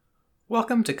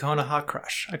Welcome to Konoha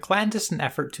Crush, a clandestine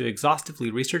effort to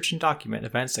exhaustively research and document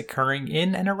events occurring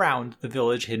in and around the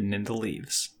village hidden in the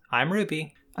leaves. I'm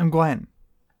Ruby. I'm Gwen.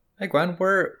 Hey Gwen,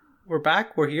 we're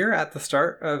back. We're here at the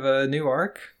start of a new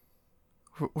arc.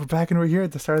 We're back and we're here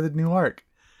at the start of the new arc.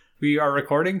 We are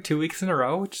recording 2 weeks in a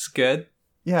row, which is good.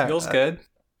 Yeah. Feels good.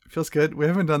 Feels good. We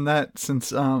haven't done that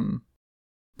since, Don't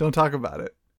Talk About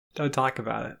It. Don't talk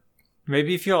about it.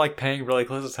 Maybe if you're paying really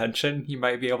close attention, you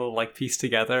might be able to piece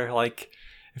together,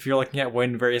 if you're looking at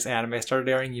when various anime started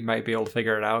airing, you might be able to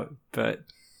figure it out, but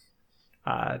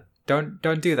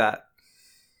don't do that.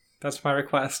 That's my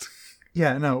request.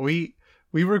 Yeah, no, we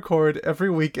record every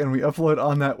week and we upload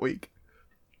on that week.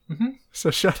 Mm-hmm.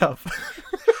 So shut up.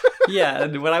 Yeah,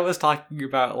 and when I was talking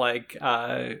about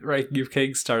Ranking of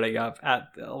Kings starting up at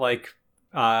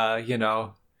in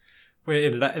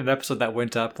an episode that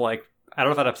went up I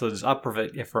don't know if that episode is up or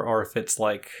if it's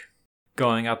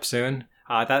going up soon.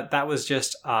 That was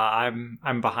just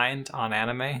I'm behind on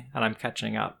anime and I'm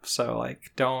catching up, so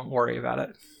don't worry about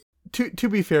it. To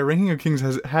be fair, Ranking of Kings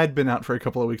had been out for a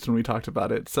couple of weeks when we talked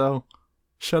about it, so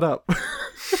shut up.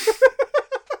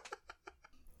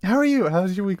 How are you?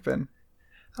 How's your week been?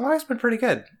 Oh, it's been pretty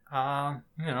good. Been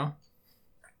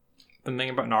thinking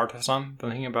about Naruto some, been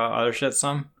thinking about other shit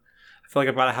some. I feel like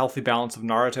I've got a healthy balance of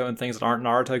Naruto and things that aren't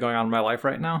Naruto going on in my life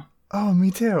right now. Oh, me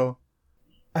too.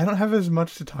 I don't have as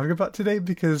much to talk about today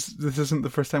because this isn't the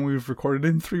first time we've recorded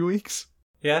in 3 weeks.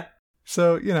 Yeah?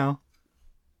 So,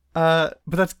 but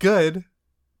that's good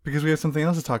because we have something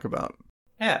else to talk about.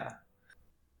 Yeah.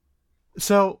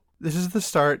 So, this is the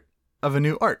start of a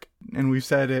new arc, and we've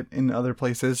said it in other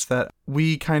places that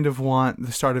we kind of want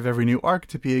the start of every new arc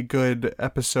to be a good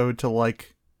episode to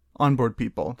onboard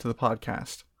people to the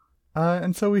podcast.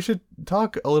 And so we should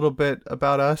talk a little bit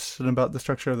about us and about the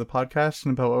structure of the podcast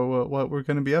and about what we're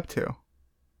going to be up to.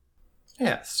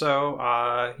 Yeah, so,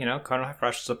 Konoha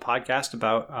Crush is a podcast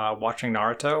about watching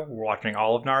Naruto. We're watching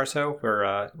all of Naruto.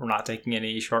 We're not taking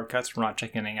any shortcuts. We're not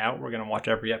checking anything out. We're going to watch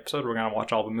every episode. We're going to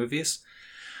watch all the movies.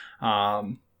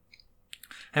 And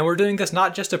we're doing this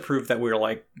not just to prove that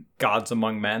we're gods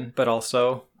among men, but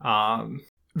also...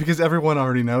 because everyone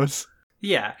already knows.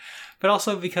 Yeah, but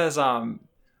also because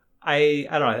I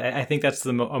don't know, I think that's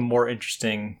a more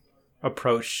interesting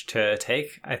approach to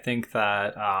take. I think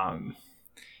that,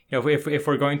 if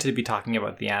we're going to be talking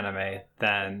about the anime,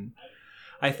 then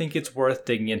I think it's worth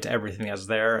digging into everything that's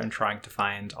there and trying to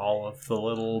find all of the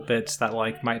little bits that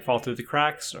might fall through the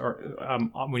cracks, or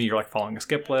when you're following a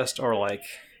skip list, or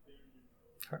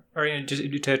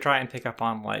just to try and pick up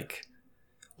on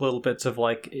little bits of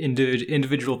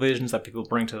individual visions that people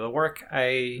bring to the work.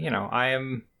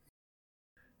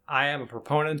 I am a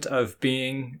proponent of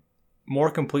being more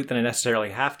complete than I necessarily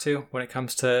have to when it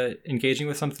comes to engaging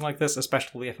with something like this,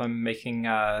 especially if I'm making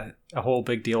a whole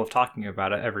big deal of talking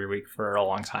about it every week for a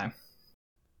long time.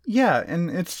 Yeah, and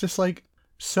it's just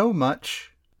so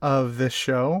much of this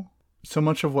show, so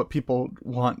much of what people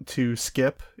want to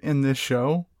skip in this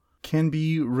show can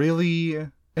be really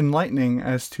enlightening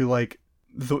as to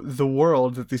the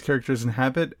world that these characters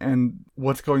inhabit and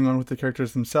what's going on with the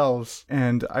characters themselves.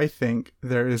 And I think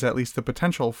there is at least the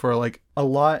potential for a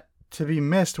lot to be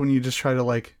missed when you just try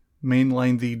to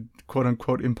mainline the quote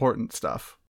unquote important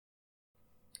stuff.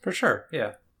 For sure,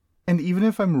 yeah. And even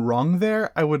if I'm wrong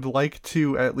there, I would like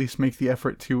to at least make the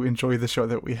effort to enjoy the show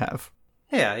that we have.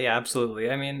 Yeah,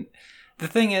 absolutely. I mean, the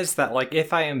thing is that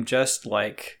if I am just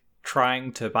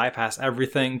trying to bypass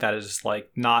everything that is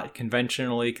not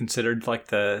conventionally considered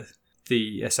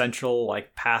the essential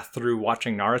path through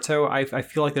watching Naruto, I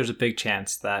feel there's a big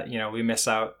chance that we miss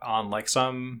out on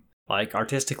some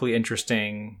artistically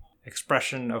interesting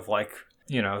expression of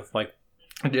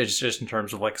just in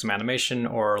terms of some animation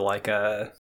or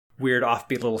a weird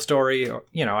offbeat little story, or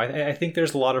I think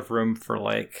there's a lot of room for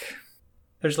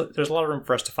there's a lot of room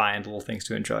for us to find little things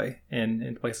to enjoy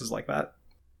in places like that.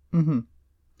 Mm-hmm.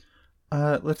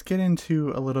 Let's get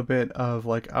into a little bit of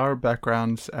our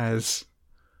backgrounds as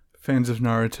fans of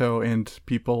Naruto and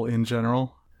people in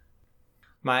general.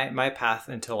 My path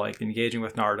into engaging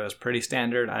with Naruto is pretty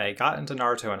standard. I got into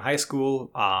Naruto in high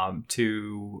school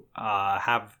to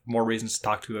have more reasons to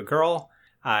talk to a girl.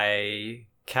 I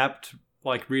kept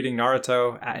reading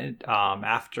Naruto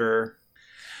after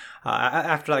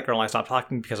that girl and I stopped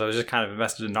talking because I was just kind of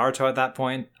invested in Naruto at that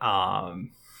point.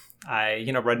 I,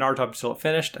 read Naruto up until it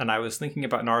finished, and I was thinking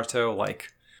about Naruto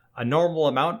a normal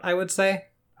amount, I would say.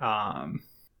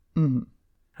 Mm-hmm.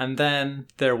 And then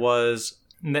there was,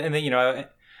 I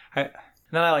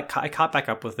caught back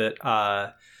up with it,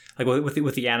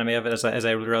 with the anime of it as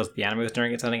I realized the anime was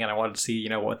during its ending, and I wanted to see,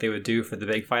 what they would do for the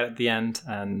big fight at the end,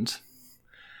 and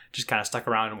just kind of stuck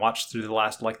around and watched through the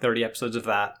last like 30 episodes of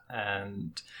that,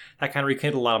 and that kind of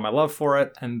rekindled a lot of my love for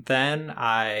it. And then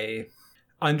I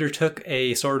undertook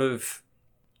a sort of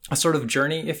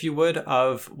journey, if you would,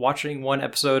 of watching one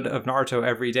episode of Naruto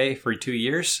every day for 2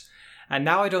 years. And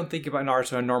now I don't think about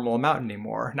Naruto a normal amount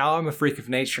anymore. Now I'm a freak of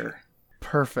nature.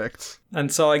 Perfect.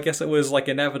 And so I guess it was like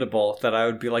inevitable that I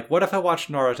would be like, what if I watched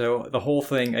Naruto, the whole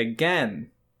thing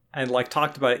again, and like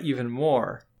talked about it even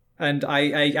more? And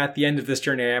I at the end of this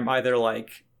journey, I'm either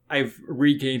like, I've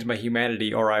regained my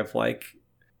humanity, or I've like,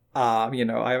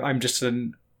 I'm just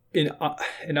an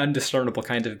undiscernible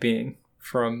kind of being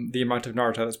from the amount of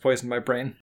Naruto that's poisoned my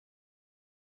brain.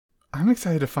 I'm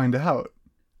excited to find out.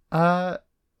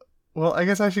 Well, I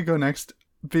guess I should go next,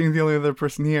 being the only other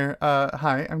person here.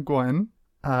 Hi, I'm Gwen.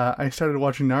 I started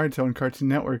watching Naruto on Cartoon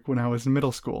Network when I was in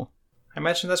middle school. I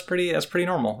imagine that's pretty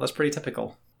normal. That's pretty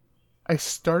typical. I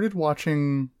started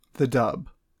watching the dub,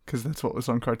 because that's what was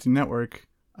on Cartoon Network,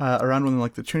 around when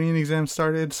like the Chunin exam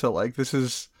started. So like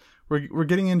we're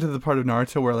getting into the part of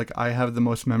Naruto where like I have the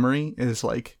most memory, is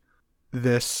like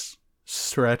this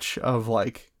stretch of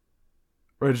like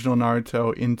original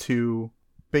Naruto into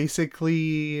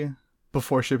basically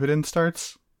before Shippuden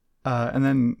starts, and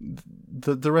then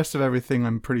the rest of everything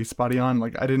I'm pretty spotty on.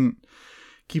 Like I didn't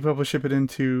keep up with Shippuden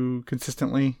too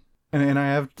consistently, and I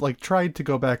have like tried to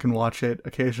go back and watch it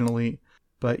occasionally,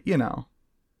 but you know,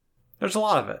 there's a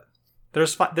lot of it.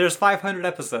 There's 500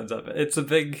 episodes of it. It's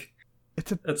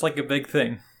like a big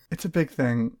thing. It's a big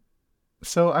thing.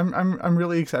 So I'm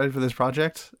really excited for this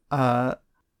project.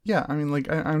 Yeah, I mean,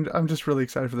 like I'm just really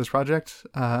excited for this project.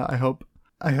 I hope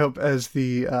as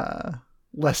the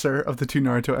lesser of the two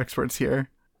Naruto experts here,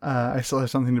 I still have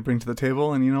something to bring to the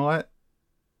table. And you know what?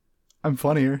 I'm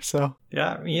funnier, so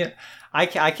yeah. I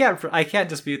can't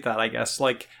dispute that. I guess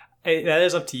like that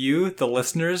is up to you, the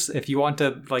listeners. If you want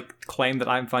to like claim that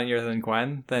I'm funnier than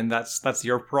Gwen, then that's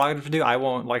your prerogative to do. I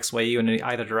won't like sway you in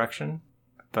either direction,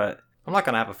 but I'm not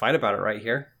gonna have a fight about it right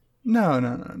here. No.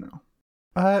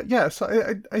 Yeah,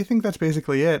 so I think that's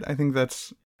basically it. I think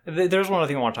that's... There's one other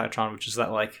thing I want to touch on, which is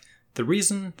that like the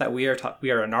reason that we are a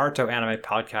Naruto anime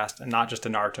podcast and not just a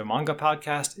Naruto manga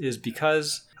podcast is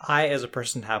because I, as a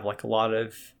person, have like a lot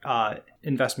of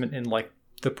investment in like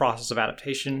the process of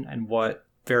adaptation and what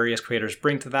various creators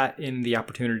bring to that, in the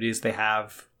opportunities they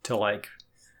have to like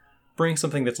bring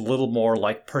something that's a little more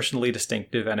like personally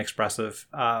distinctive and expressive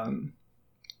to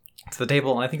the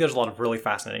table. And I think there's a lot of really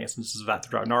fascinating instances of that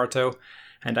throughout Naruto,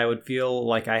 and I would feel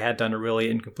like I had done a really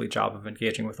incomplete job of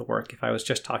engaging with the work if I was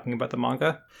just talking about the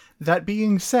manga. That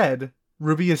being said,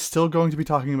 Ruby is still going to be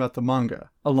talking about the manga,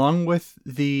 along with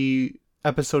the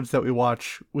episodes that we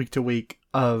watch week to week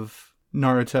of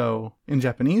Naruto in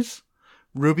Japanese.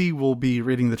 Ruby will be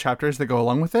reading the chapters that go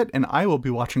along with it, and I will be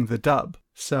watching the dub.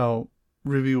 So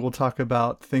Ruby will talk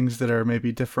about things that are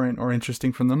maybe different or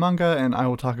interesting from the manga, and I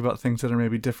will talk about things that are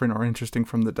maybe different or interesting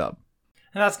from the dub.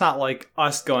 And that's not like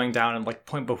us going down and like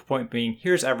point by point being,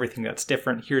 here's everything that's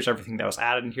different, here's everything that was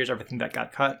added, and here's everything that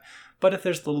got cut. But if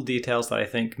there's little details that I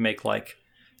think make like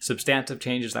substantive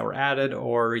changes that were added,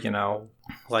 or, you know,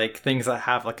 like things that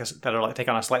have like that are like take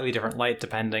on a slightly different light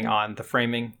depending on the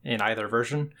framing in either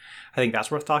version, I think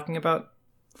that's worth talking about.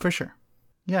 For sure.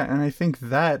 Yeah, and I think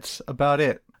that's about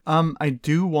it. I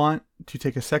do want to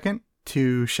take a second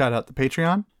to shout out the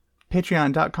Patreon.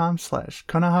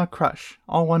 Patreon.com/Konoha Crush.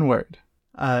 All one word.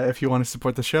 If you want to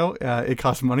support the show, it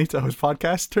costs money to host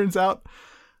podcasts, turns out.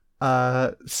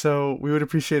 So we would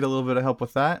appreciate a little bit of help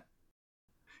with that.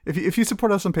 If you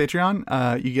support us on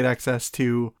Patreon, you get access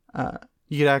to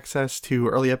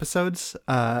early episodes,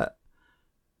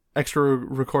 extra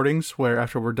recordings where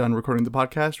after we're done recording the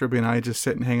podcast, Ruby and I just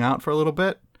sit and hang out for a little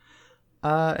bit.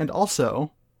 And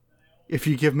also, if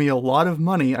you give me a lot of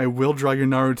money, I will draw your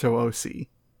Naruto OC.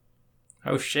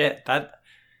 Oh shit! Have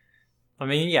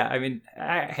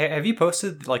you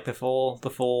posted like the full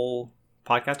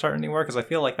podcast art anywhere? Because I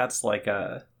feel like that's like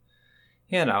a,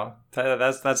 you know,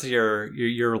 that's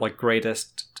your like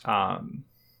greatest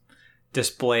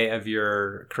display of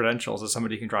your credentials as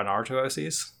somebody who can draw Naruto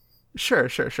OCs. Sure.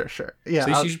 Yeah.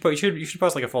 So you should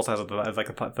post like a full size of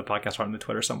the podcast art on the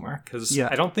Twitter somewhere, because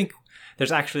I don't think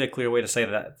there's actually a clear way to say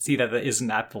that that isn't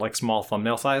at the like small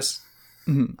thumbnail size.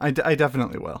 Mm-hmm. I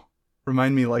definitely will.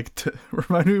 Remind me when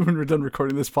we're done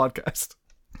recording this podcast.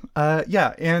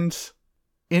 Yeah, and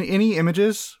in any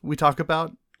images we talk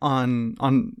about on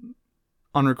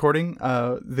recording,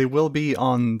 they will be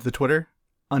on the Twitter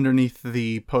underneath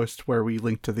the post where we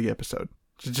link to the episode.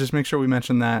 So just make sure we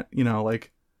mention that, you know,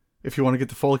 like if you want to get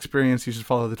the full experience, you should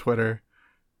follow the Twitter.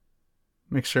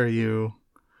 Make sure you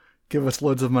give us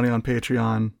loads of money on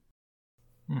Patreon.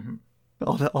 Mm-hmm.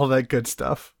 all that good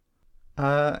stuff.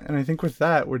 And I think with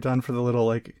that, we're done for the little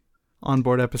like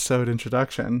onboard episode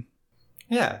introduction.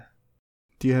 Yeah.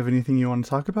 Do you have anything you want to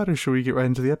talk about, or should we get right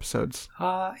into the episodes?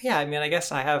 Yeah, I mean, I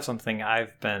guess I have something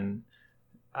I've been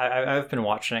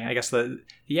watching. I guess the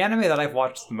anime that I've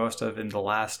watched the most of in the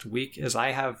last week is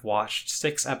I have watched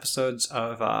 6 episodes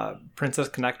of Princess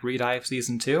Connect Redive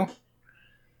Season 2,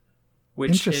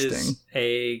 which is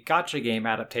a gacha game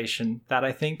adaptation that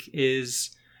I think is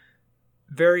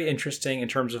very interesting in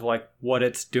terms of like what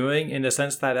it's doing, in the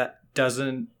sense that it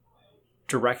doesn't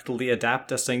directly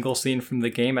adapt a single scene from the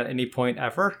game at any point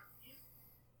ever.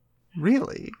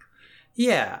 Really?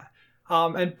 Yeah.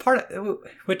 And part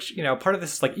of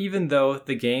this is like, even though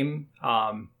the game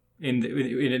in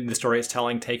the story it's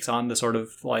telling takes on the sort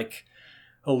of like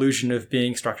illusion of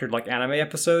being structured like anime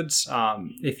episodes,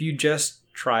 if you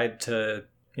just tried to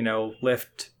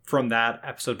lift from that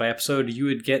episode by episode, you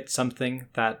would get something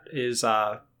that is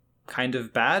kind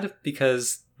of bad,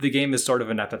 because the game is sort of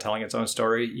inept at telling its own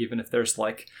story, even if there's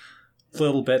like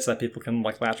little bits that people can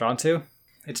like latch onto.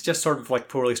 It's just sort of like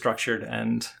poorly structured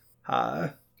and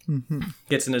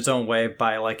gets in its own way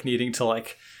by like needing to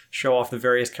like show off the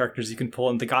various characters you can pull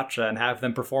into gacha and have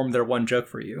them perform their one joke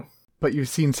for you. But you've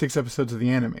seen 6 episodes of the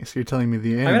anime, so you're telling me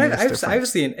the anime is different. I've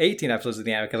seen 18 episodes of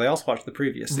the anime, because I also watched the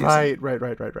previous season. Right. And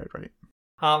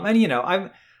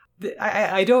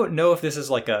I don't know if this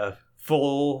is like a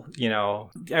full,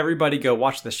 everybody go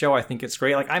watch the show. I think it's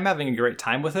great. Like, I'm having a great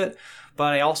time with it,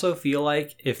 but I also feel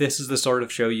like if this is the sort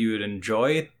of show you would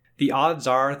enjoy, the odds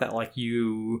are that like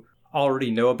you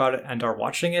already know about it and are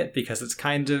watching it, because it's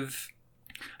kind of,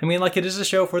 it is a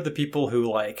show for the people who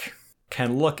like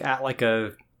can look at like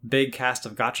a big cast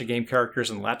of gacha game characters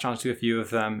and latch onto a few of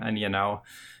them, and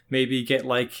maybe get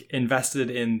like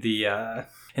invested in the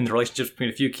relationships between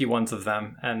a few key ones of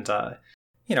them. And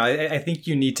I think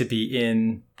you need to be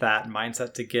in that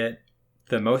mindset to get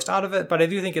the most out of it. But I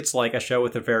do think it's like a show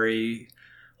with a very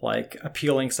like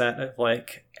appealing set of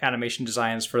like animation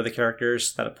designs for the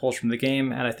characters that it pulls from the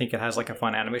game, and I think it has like a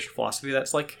fun animation philosophy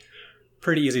that's like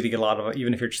pretty easy to get a lot of,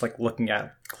 even if you're just like looking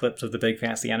at clips of the big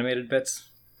fancy animated bits.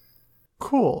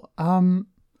 Cool.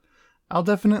 I'll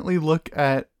definitely look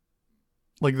at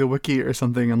like the wiki or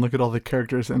something and look at all the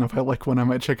characters, and if I like one, I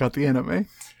might check out the anime.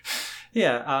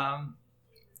 Yeah.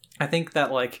 I think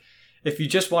that like if you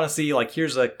just want to see like,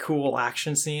 here's a cool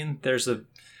action scene, there's in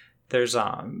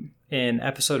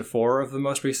episode 4 of the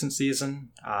most recent season.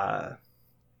 I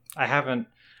haven't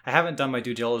done my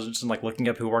due diligence in like looking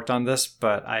up who worked on this,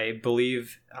 but I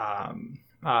believe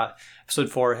episode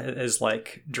 4 is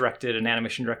like an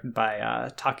animation directed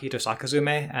by Takahito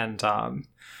Sakazume, and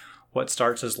what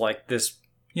starts as like this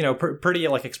pretty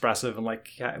like expressive and like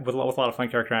with a lot of fun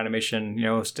character animation,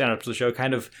 stand up to the show,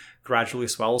 kind of gradually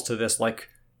swells to this like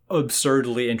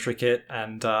absurdly intricate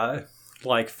and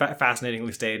like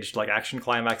fascinatingly staged like action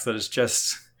climax that is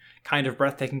just kind of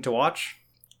breathtaking to watch.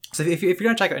 So if you're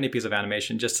gonna check out any piece of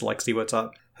animation just to like see what's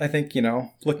up, I think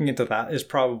looking into that is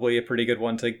probably a pretty good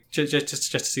one to just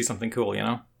to see something cool.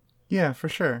 Yeah, for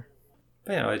sure.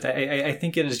 But, I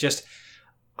think it is just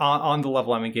on the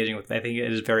level I'm engaging with. I think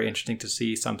it is very interesting to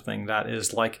see something that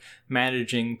is like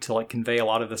managing to like convey a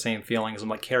lot of the same feelings and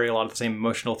like carry a lot of the same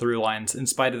emotional through lines, in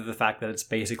spite of the fact that it's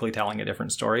basically telling a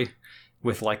different story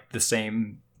with like the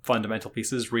same fundamental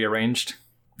pieces rearranged.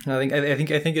 And I think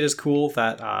it is cool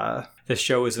that this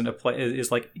show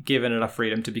is like given enough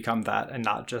freedom to become that, and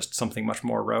not just something much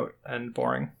more rote and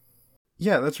boring.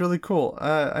 Yeah, that's really cool.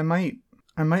 I might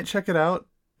check it out.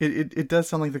 It does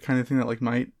sound like the kind of thing that like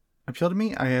might appeal to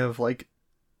me. I have like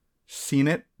seen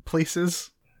it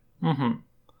places. Mm-hmm.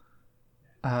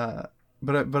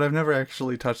 But I've never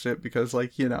actually touched it, because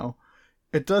like,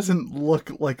 it doesn't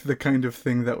look like the kind of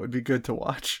thing that would be good to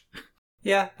watch.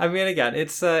 Yeah, again,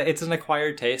 it's an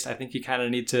acquired taste. I think you kind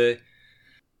of need to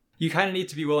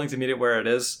be willing to meet it where it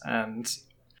is. And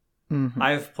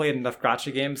I've played enough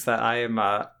gacha games that I am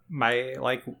my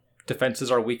like defenses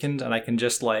are weakened, and I can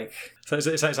just like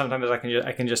sometimes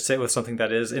I can just sit with something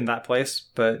that is in that place.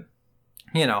 But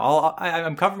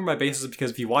I'm covering my bases, because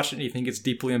if you watch it and you think it's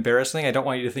deeply embarrassing, I don't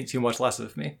want you to think too much less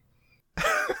of me.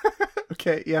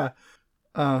 Okay, yeah.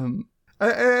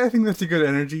 I think that's a good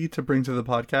energy to bring to the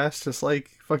podcast. Just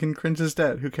like, fucking cringe is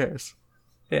dead. Who cares?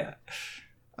 Yeah.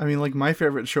 Like, my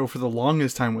favorite show for the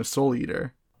longest time was Soul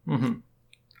Eater. Mm-hmm.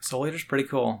 Soul Eater's pretty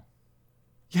cool.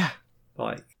 Yeah.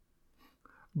 Like.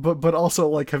 But also,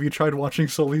 like, have you tried watching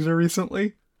Soul Eater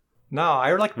recently? No,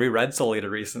 I like reread Soul Eater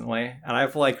recently, and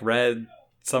I've like read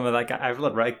some of that guy. I've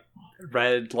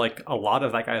read like a lot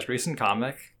of that guy's recent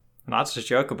comic. Not to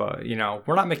joke about,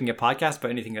 we're not making a podcast about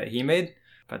anything that he made,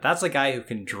 But that's a guy who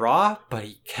can draw, but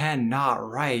he cannot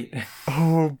write.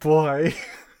 Oh boy.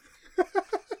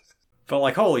 But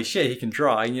like, holy shit, he can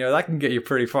draw. You know, that can get you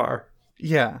pretty far.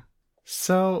 Yeah.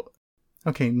 So,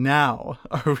 okay, now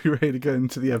are we ready to get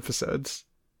into the episodes?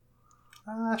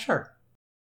 Sure.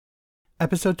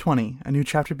 Episode 20, a new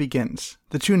chapter begins.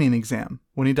 The Chunin exam.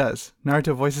 When he does,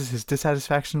 Naruto voices his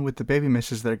dissatisfaction with the baby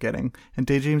missions they're getting, and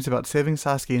daydreams about saving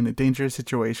Sasuke in a dangerous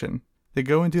situation. They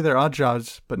go and do their odd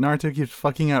jobs, but Naruto keeps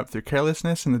fucking up through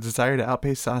carelessness and the desire to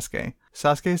outpace Sasuke.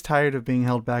 Sasuke is tired of being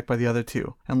held back by the other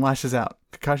two, and lashes out.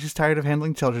 Kakashi's tired of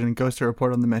handling children and goes to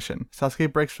report on the mission.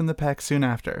 Sasuke breaks from the pack soon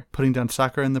after, putting down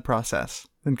Sakura in the process.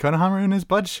 Then Konohamaru and his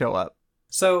buds show up.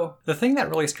 So, the thing that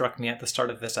really struck me at the start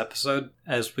of this episode,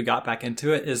 as we got back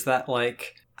into it, is that,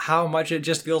 like, how much it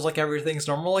just feels like everything's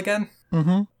normal again.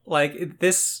 Mm-hmm. Like,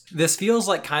 this feels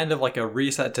like kind of like a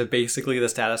reset to basically the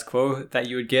status quo that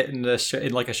you would get in a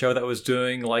show that was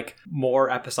doing, like, more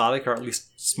episodic or at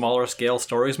least smaller scale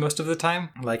stories most of the time.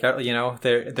 Like, you know,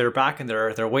 they're back and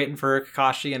they're waiting for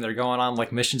Kakashi and they're going on,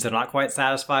 like, missions they're not quite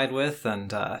satisfied with,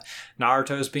 and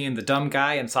Naruto's being the dumb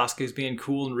guy and Sasuke's being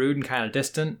cool and rude and kind of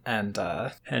distant, and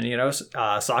you know,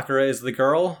 Sakura is the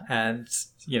girl, and,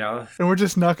 you know... And we're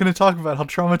just not going to talk about how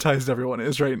traumatized everyone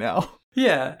is right now.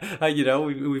 Yeah, you know,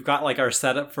 we've got, like, our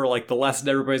setup for, like, the lesson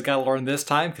everybody's got to learn this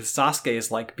time, because Sasuke's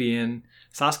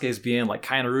being, like,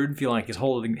 kind of rude and feeling like he's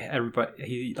holding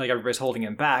everybody, everybody's holding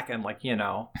him back, and, like, you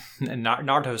know, and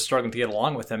Naruto's struggling to get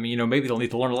along with him. You know, maybe they'll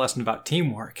need to learn a lesson about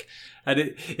teamwork.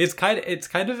 And it's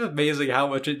kind of amazing how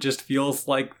much it just feels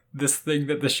like this thing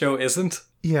that the show isn't.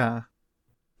 Yeah.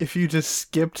 If you just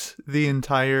skipped the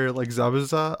entire, like,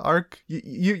 Zabuza arc,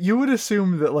 you would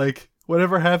assume that, like,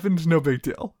 whatever happened, no big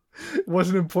deal. It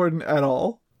wasn't important at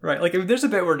all. Right, like, there's a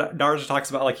bit where Naruto talks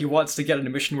about, like, he wants to get in a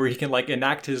mission where he can, like,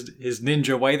 enact his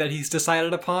ninja way that he's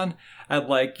decided upon, and,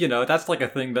 like, you know, that's, like, a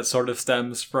thing that sort of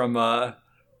stems from the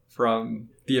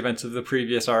events of the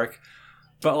previous arc,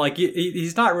 but, like,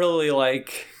 he's not really,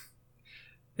 like,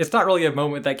 it's not really a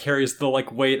moment that carries the,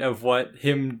 like, weight of what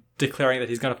him declaring that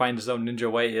he's going to find his own ninja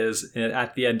way is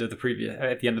at the end of the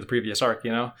previous arc,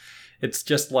 you know? It's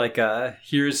just like,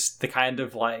 here's the kind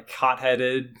of, like,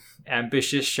 hot-headed,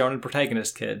 ambitious shonen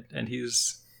protagonist kid, and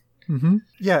he's... Mm-hmm.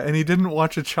 Yeah, and he didn't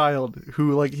watch a child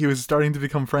who, like, he was starting to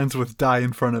become friends with die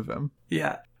in front of him.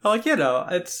 Yeah. Like, you know,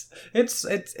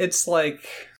 it's like...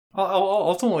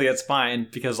 Ultimately, it's fine,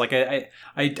 because, like,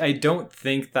 I don't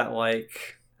think that,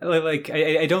 like...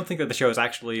 I don't think that the show is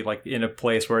actually, like, in a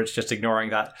place where it's just ignoring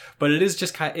that, but it is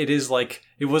just it is like,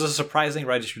 it was a surprising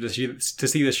register to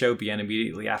see the show be in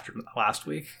immediately after last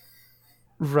week.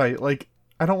 Right, like,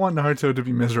 I don't want Naruto to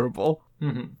be miserable.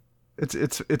 Mm-hmm.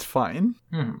 It's fine.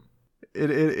 Mm-hmm.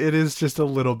 It is just a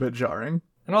little bit jarring.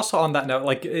 And also on that note,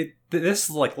 like, this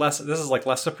is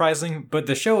less surprising, but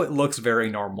the show, it looks very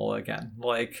normal again.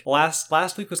 Like,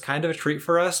 last week was kind of a treat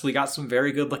for us. We got some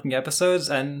very good looking episodes,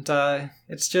 and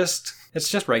it's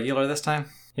just regular this time.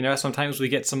 You know, sometimes we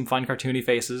get some fun cartoony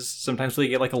faces, sometimes we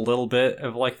get, like, a little bit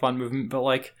of, like, fun movement, but,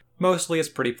 like, mostly it's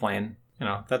pretty plain. You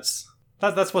know, that's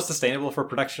what's sustainable for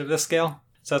production of this scale.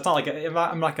 So it's not like,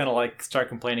 I'm not gonna, like, start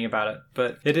complaining about it,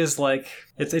 but it is, like,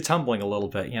 it's humbling a little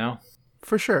bit, you know?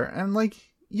 For sure. And, like,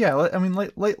 yeah, I mean,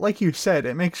 like you said,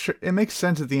 it makes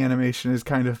sense that the animation is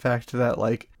kind of back to that,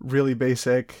 like, really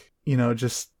basic, you know,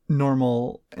 just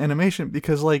normal animation,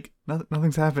 because, like,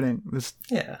 nothing's happening.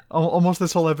 Almost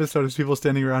this whole episode is people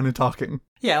standing around and talking.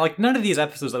 Yeah, like, none of these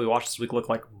episodes that we watched this week look,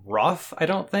 like, rough, I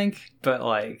don't think, but,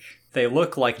 like, they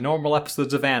look like normal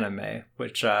episodes of anime,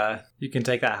 which you can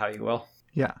take that how you will.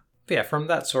 Yeah. But yeah, from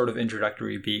that sort of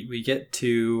introductory beat, we get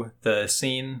to the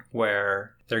scene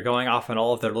where they're going off on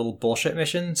all of their little bullshit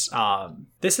missions.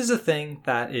 This is a thing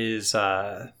that is,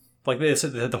 like, this,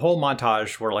 the whole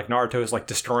montage where, like, Naruto is, like,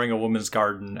 destroying a woman's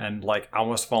garden and, like,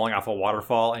 almost falling off a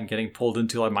waterfall and getting pulled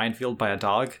into a minefield by a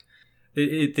dog.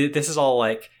 This is all,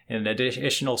 like, an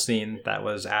additional scene that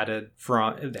was added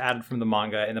from the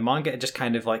manga. In the manga, it just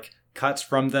kind of, like, cuts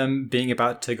from them being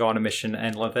about to go on a mission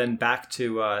and then back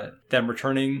to them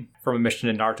returning from a mission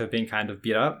and Naruto being kind of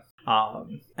beat up.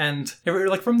 And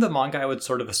like, from the manga, I would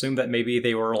sort of assume that maybe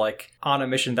they were, like, on a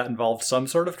mission that involved some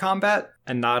sort of combat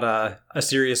and not a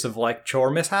series of, like, chore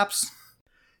mishaps.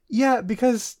 Yeah,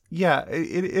 because, yeah,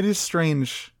 it is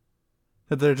strange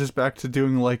that they're just back to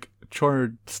doing, like,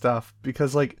 chore stuff,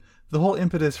 because, like, the whole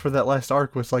impetus for that last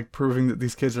arc was, like, proving that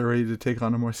these kids are ready to take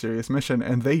on a more serious mission,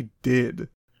 and they did.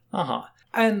 Uh-huh.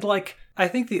 And, like, I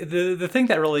think the thing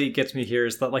that really gets me here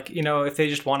is that, like, you know, if they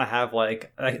just want to have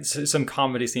like some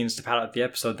comedy scenes to pad out the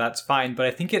episode, that's fine. But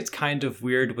I think it's kind of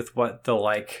weird with what the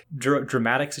like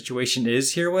dramatic situation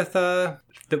is here with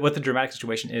what the dramatic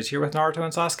situation is here with Naruto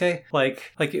and Sasuke.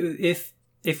 Like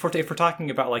if we're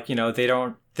talking about, like, you know,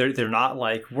 they're not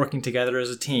like working together as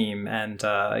a team, and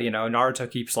you know, Naruto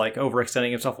keeps like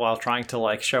overextending himself while trying to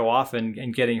like show off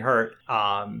and getting hurt.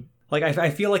 Like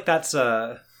I feel like that's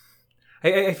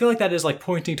I feel like that is like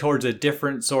pointing towards a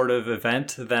different sort of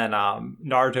event than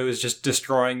Naruto is just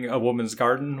destroying a woman's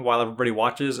garden while everybody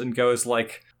watches and goes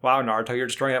like, "Wow, Naruto, you're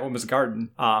destroying that woman's garden."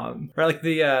 Right? Like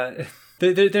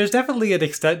there's definitely an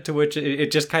extent to which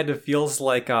it just kind of feels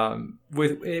like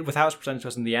with how it's presented to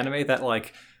us in the anime that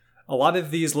like a lot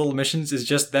of these little missions is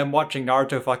just them watching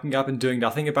Naruto fucking up and doing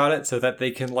nothing about it so that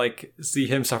they can like see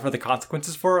him suffer the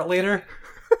consequences for it later.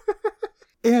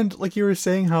 And like you were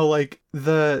saying, how like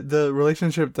the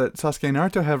relationship that Sasuke and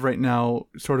Naruto have right now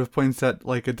sort of points at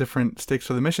like a different stakes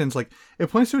for the missions. Like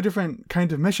it points to a different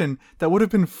kind of mission that would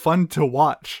have been fun to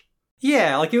watch.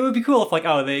 Yeah, like it would be cool if like,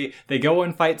 oh, they go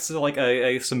and fight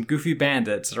like some goofy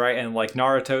bandits, right? And like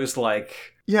Naruto's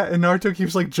like, yeah, and Naruto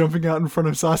keeps like jumping out in front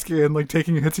of Sasuke and like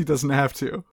taking hits he doesn't have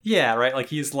to. Yeah, right. Like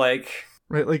he's like.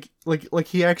 Right, like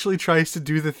he actually tries to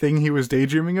do the thing he was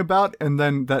daydreaming about, and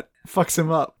then that fucks him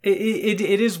up. It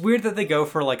is weird that they go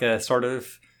for like a sort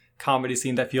of comedy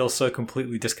scene that feels so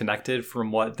completely disconnected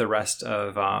from what the rest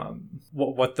of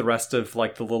what the rest of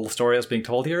like the little story that's being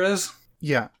told here is.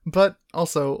 Yeah, but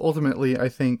also ultimately, I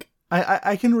think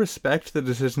I can respect the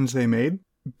decisions they made,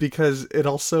 because it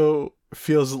also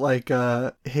feels like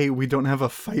hey, we don't have a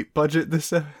fight budget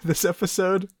this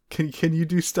episode. Can you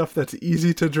do stuff that's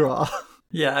easy to draw?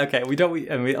 Yeah, okay. We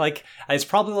like, it's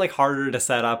probably like harder to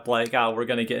set up like, oh, we're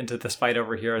gonna get into this fight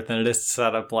over here than it is to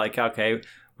set up like, okay,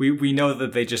 we know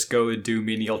that they just go and do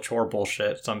menial chore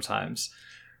bullshit sometimes,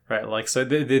 right? Like, so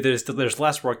there's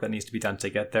less work that needs to be done to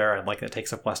get there, and like it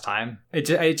takes up less time.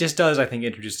 It just does, I think,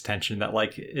 introduce a tension that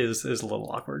like is a little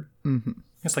awkward. Mm-hmm.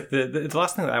 It's like the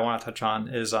last thing that I want to touch on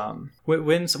is when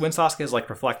Sasuke is like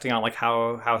reflecting on like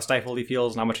how stifled he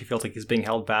feels and how much he feels like he's being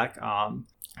held back.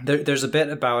 There's a bit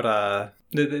about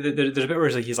there's a bit where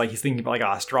he's thinking about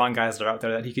like strong guys that are out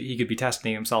there that he could be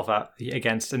testing himself out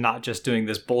against and not just doing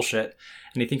this bullshit.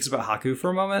 And he thinks about Haku for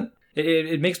a moment.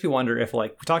 It makes me wonder if,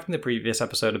 like, we talked in the previous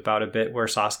episode about a bit where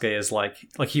Sasuke is like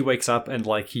he wakes up and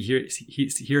like he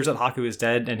hears that Haku is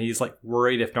dead, and he's like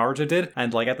worried if Naruto did.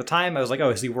 And like at the time I was like,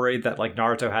 oh, is he worried that like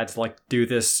Naruto had to like do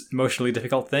this emotionally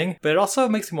difficult thing? But it also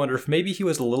makes me wonder if maybe he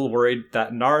was a little worried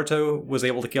that Naruto was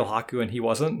able to kill Haku and he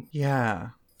wasn't. Yeah.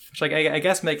 Which like I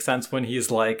guess makes sense when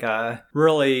he's like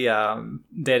really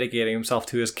dedicating himself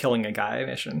to his killing a guy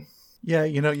mission. Yeah,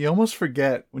 you know, you almost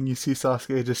forget when you see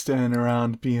Sasuke just standing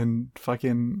around being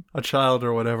fucking a child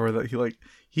or whatever that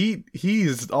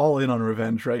he's all in on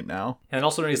revenge right now. And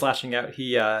also when he's lashing out,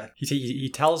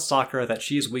 he tells Sakura that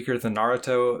she's weaker than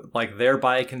Naruto, like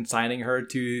thereby consigning her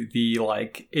to the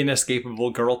like inescapable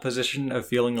girl position of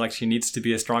feeling like she needs to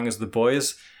be as strong as the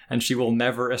boys, and she will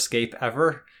never escape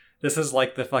ever. This is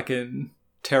like the fucking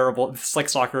terrible. It's like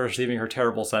Sakura receiving her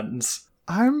terrible sentence.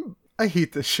 I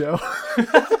hate this show.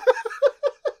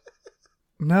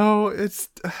 No, it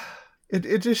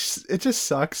just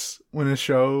sucks when a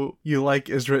show you like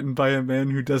is written by a man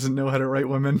who doesn't know how to write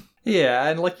women. Yeah,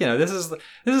 and like, you know, this is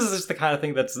just the kind of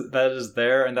thing that is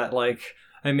there, and that like,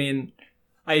 I mean,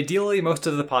 ideally most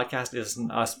of the podcast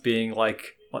isn't us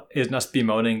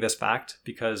bemoaning this fact,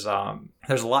 because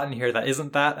there's a lot in here that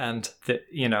isn't that, and that,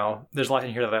 you know, there's a lot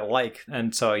in here that I like,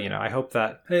 and so, you know, I hope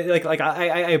that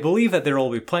I believe that there will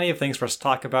be plenty of things for us to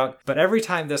talk about, but every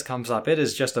time this comes up, it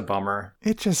is just a bummer.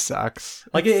 It just sucks.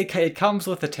 Like it comes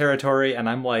with the territory, and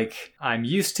I'm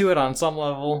used to it on some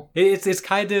level. It's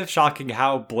kind of shocking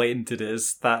how blatant it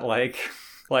is that like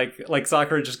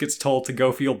Sakura just gets told to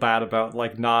go feel bad about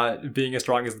like not being as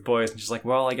strong as the boys, and she's like,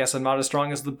 well, I guess I'm not as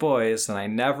strong as the boys, and I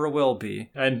never will be.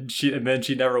 And then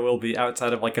she never will be,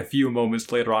 outside of like a few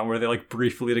moments later on where they like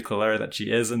briefly declare that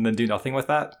she is, and then do nothing with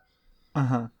that.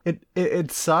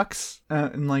 It sucks,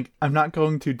 and like I'm not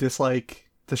going to dislike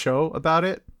the show about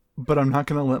it, but I'm not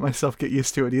going to let myself get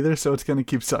used to it either, so it's going to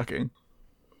keep sucking.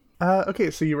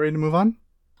 Okay, so you ready to move on?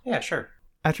 Yeah, sure.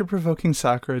 After provoking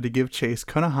Sakura to give chase,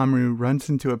 Konohamaru runs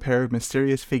into a pair of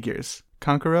mysterious figures,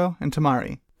 Kankuro and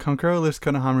Tamari. Kankuro lifts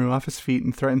Konohamaru off his feet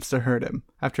and threatens to hurt him.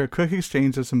 After a quick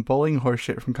exchange of some bullying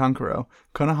horseshit from Kankuro,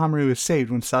 Konohamaru is saved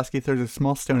when Sasuke throws a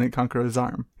small stone at Kankuro's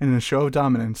arm. In a show of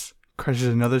dominance, crushes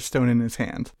another stone in his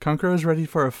hand. Kankuro is ready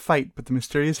for a fight, but the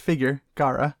mysterious figure,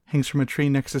 Gaara, hangs from a tree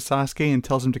next to Sasuke and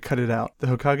tells him to cut it out. The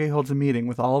Hokage holds a meeting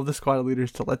with all of the squad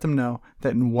leaders to let them know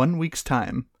that in 1 week's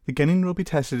time, the Genin will be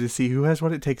tested to see who has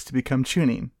what it takes to become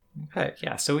Chunin. Okay,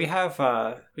 yeah, so we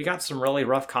got some really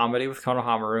rough comedy with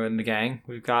Konohamaru and the gang.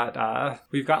 We've got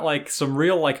like some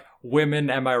real like women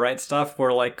am I right stuff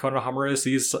where like Konohamaru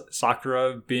sees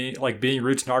Sakura being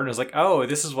rude to Naruto and is like, oh,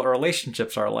 this is what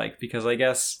relationships are like, because I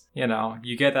guess, you know,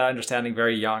 you get that understanding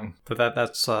very young. But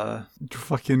that's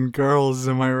fucking girls,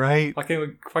 am I right?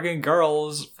 Fucking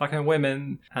girls, fucking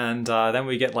women. And then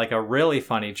we get like a really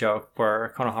funny joke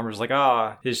where Konohamaru's like,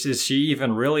 oh, is she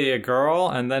even really a girl?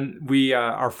 And then we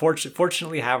are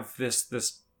fortunately have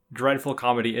this dreadful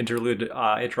comedy interlude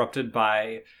interrupted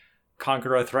by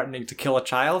Kankuro threatening to kill a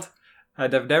child.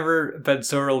 And I've never been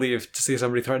so relieved to see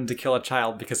somebody threaten to kill a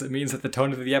child, because it means that the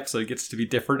tone of the episode gets to be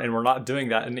different and we're not doing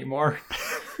that anymore.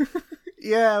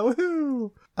 Yeah,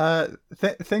 woohoo!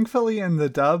 Thankfully in the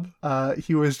dub,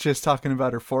 he was just talking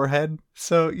about her forehead,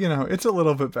 so, you know, it's a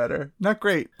little bit better. Not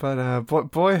great, but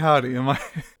boy howdy, am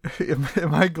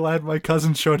I glad my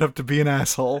cousin showed up to be an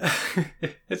asshole.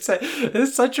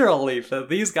 It's such a relief that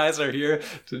these guys are here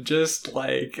to just,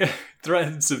 like,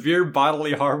 threaten severe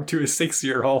bodily harm to a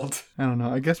 6-year-old. I don't know,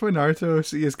 I guess when Naruto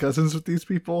see his cousins with these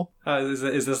people. Is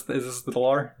this the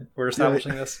lore? We're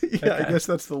establishing this? Yeah, okay. I guess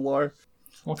that's the lore.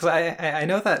 Well, because I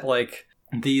know that, like,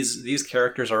 these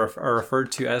characters are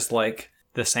referred to as, like,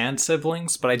 the Sand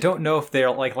siblings, but I don't know if they're,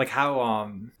 like how,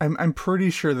 I'm pretty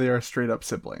sure they are straight up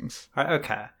siblings.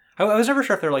 Okay. I was never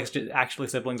sure if they're, like, actually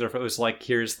siblings, or if it was, like,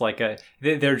 here's, like,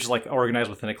 they're just, like,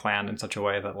 organized within a clan in such a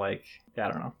way that, like, yeah,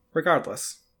 I don't know.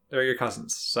 Regardless, they're your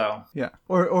cousins, so. Yeah.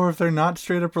 Or if they're not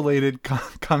straight up related,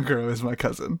 Kankuro is my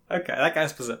cousin. Okay, that guy's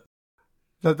specific.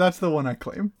 That's the one I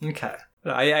claim. Okay.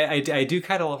 I do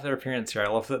kind of love their appearance here. I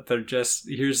love that they're just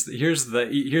here's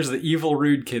the evil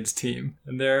rude kids team,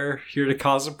 and they're here to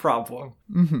cause a problem.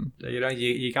 Mm-hmm. You know,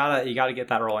 you gotta get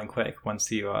that rolling quick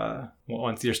once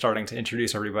you're starting to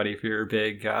introduce everybody for your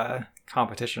big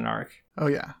competition arc. Oh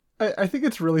yeah, I think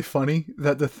it's really funny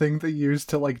that the thing they use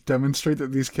to like demonstrate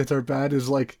that these kids are bad is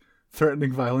like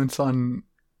threatening violence on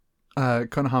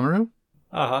Konohamaru.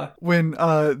 Uh-huh. When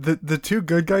the two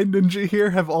good guy ninja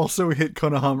here have also hit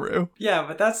Konohamaru. Yeah,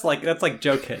 but that's like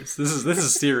joke hits. This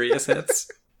is serious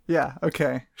hits. Yeah,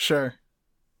 okay, sure.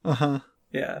 Uh-huh.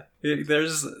 Yeah.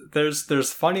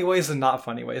 There's funny ways and not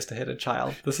funny ways to hit a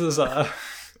child. This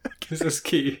is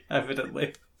key,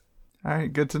 evidently.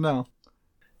 Alright, good to know.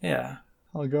 Yeah.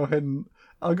 I'll go ahead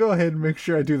and make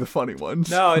sure I do the funny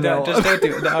ones. No, just don't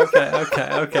do it. No,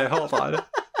 okay, hold on.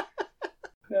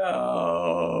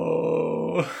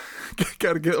 No.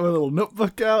 Gotta get my little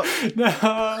notebook out. No.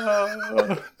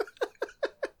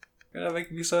 Gonna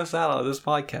make me so sad on this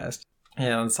podcast.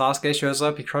 And Sasuke shows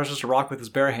up. He crushes a rock with his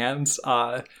bare hands.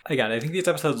 Again, I think these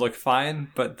episodes look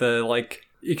fine, but the like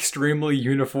extremely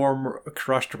uniform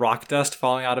crushed rock dust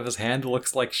falling out of his hand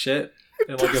looks like shit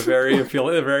in like a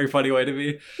very funny way to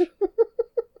me.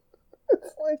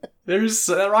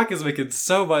 That rock is making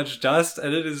so much dust,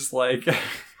 and it is like.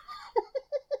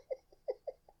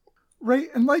 Right,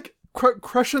 and like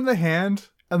crushing the hand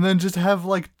and then just have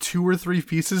like 2 or 3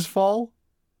 pieces fall.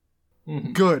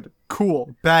 Mm-hmm. Good,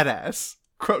 cool, badass.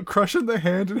 Crushing the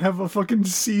hand and have a fucking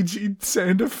CG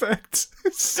sand effect.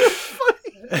 It's so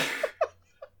funny.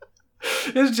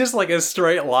 It's just like a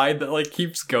straight line that like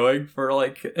keeps going for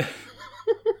like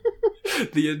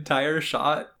the entire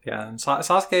shot. Yeah, and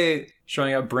Sasuke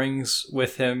showing up brings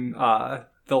with him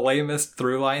the lamest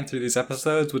through line through these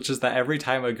episodes, which is that every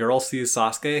time a girl sees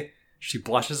Sasuke, she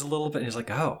blushes a little bit and he's like,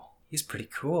 oh, he's pretty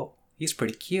cool. He's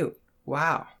pretty cute.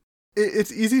 Wow.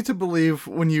 It's easy to believe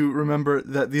when you remember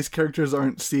that these characters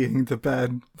aren't seeing the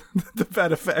bad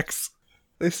effects.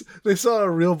 They saw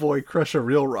a real boy crush a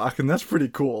real rock, and that's pretty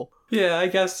cool. Yeah, I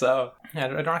guess so. Yeah, I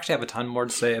don't actually have a ton more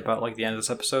to say about like the end of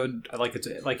this episode. I like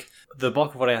it. Like the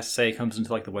bulk of what I have to say comes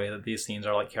into like the way that these scenes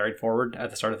are like carried forward at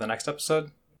the start of the next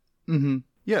episode. Mm-hmm.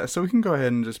 Yeah, so we can go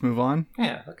ahead and just move on.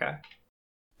 Yeah, okay.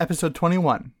 Episode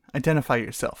 21. Identify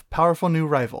yourself. Powerful new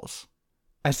rivals.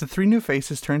 As the 3 new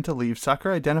faces turn to leave,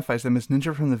 Sakura identifies them as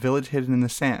ninja from the village hidden in the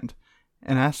sand,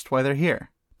 and asks why they're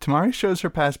here. Tamari shows her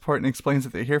passport and explains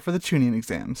that they're here for the Chunin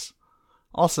exams.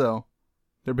 Also,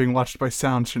 they're being watched by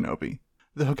Sound Shinobi.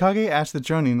 The Hokage asks the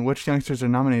Jonin which youngsters are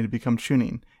nominated to become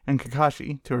Chunin, and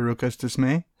Kakashi, to Iruka's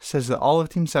dismay, says that all of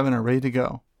Team 7 are ready to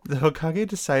go. The Hokage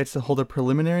decides to hold a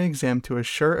preliminary exam to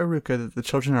assure Iruka that the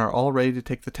children are all ready to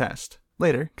take the test.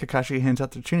 Later, Kakashi hands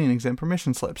out their Chunin exam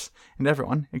permission slips, and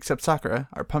everyone, except Sakura,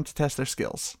 are pumped to test their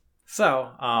skills.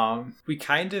 So, we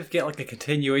kind of get like a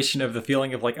continuation of the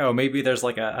feeling of like, oh, maybe there's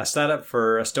like a setup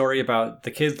for a story about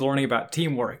the kids learning about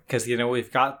teamwork. Because, you know,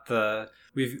 we've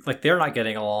like, they're not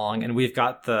getting along, and we've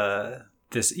got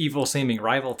this evil seeming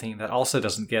rival team that also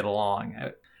doesn't get along.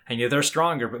 And, you know, they're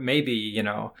stronger, but maybe, you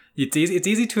know, it's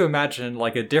easy to imagine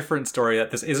like a different story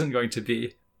that this isn't going to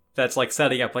be. That's like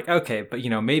setting up like, okay, but, you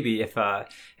know, maybe if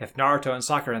Naruto and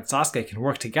Sakura and Sasuke can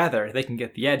work together, they can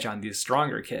get the edge on these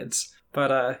stronger kids.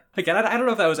 But again, I don't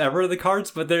know if that was ever in the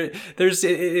cards, but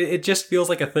it just feels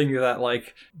like a thing that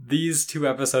like these two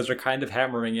episodes are kind of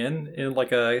hammering in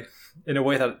like a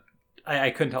way that I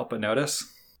couldn't help but notice.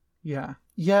 Yeah.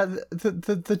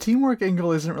 The teamwork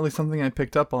angle isn't really something I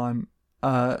picked up on.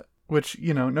 Which,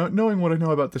 you know, knowing what I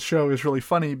know about the show is really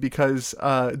funny because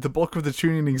the bulk of the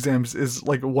Chunin exams is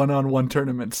like one-on-one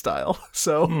tournament style.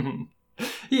 So,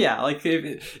 yeah, like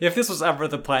if this was ever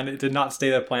the plan, it did not stay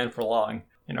the plan for long.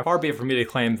 You know, far be it for me to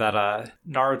claim that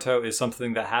Naruto is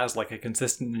something that has like a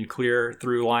consistent and clear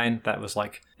through line that was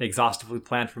like exhaustively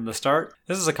planned from the start.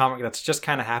 This is a comic that's just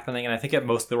kind of happening, and I think it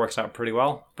mostly works out pretty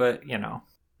well. But, you know,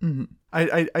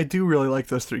 I do really like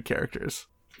those three characters.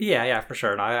 Yeah, for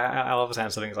sure. And I love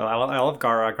Sans things. I love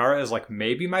Gaara. Gaara is like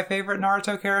maybe my favorite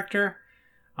Naruto character.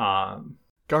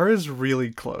 Gaara's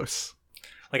really close.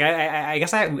 Like I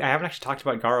guess I haven't actually talked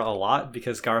about Gaara a lot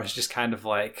because Gaara's just kind of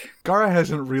like Gaara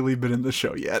hasn't really been in the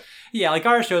show yet. Yeah, like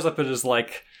Gaara shows up and is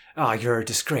like, "Oh, you're a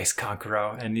disgrace,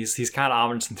 Kankuro," and he's kind of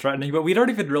ominous and threatening. But we don't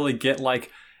even really get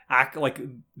like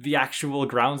the actual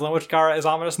grounds on which Gaara is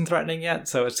ominous and threatening yet.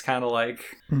 So it's kind of like,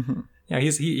 you know,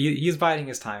 he's biding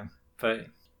his time, but.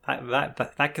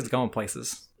 That kid's going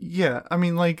places. Yeah, I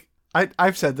mean, like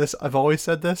I've said this. I've always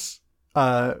said this.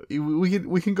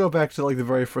 We can go back to like the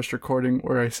very first recording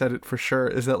where I said it for sure.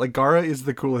 Is that like Gaara is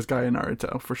the coolest guy in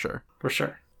Naruto for sure. For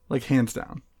sure, like hands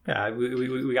down. Yeah,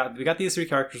 we got these three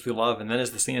characters we love, and then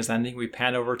as the scene is ending, we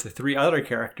pan over to three other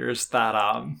characters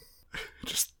that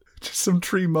just some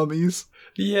tree mummies.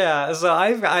 Yeah, so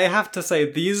I have to say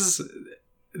this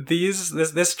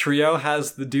trio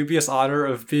has the dubious honor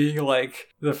of being like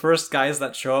the first guys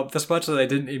that show up this much that I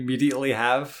didn't immediately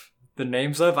have the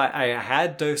names of. I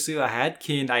had Dosu, I had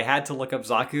Kin, I had to look up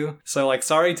Zaku. So like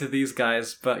sorry to these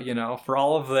guys, but you know, for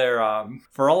all of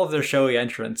their showy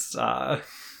entrance,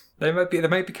 they might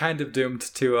be kind of doomed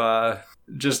to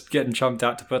just getting chumped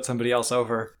out to put somebody else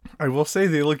over. I will say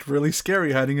they looked really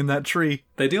scary hiding in that tree.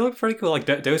 They do look pretty cool. Like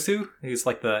Dosu, he's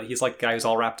like the guy who's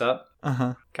all wrapped up.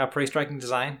 Got a pretty striking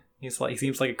design. He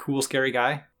seems like a cool, scary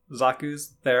guy.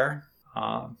 Zaku's there.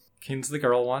 Kin's the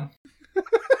girl one.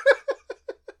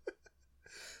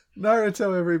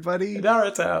 Naruto, everybody.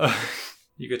 Naruto.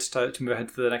 You get to move ahead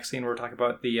to the next scene where we're talking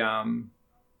about the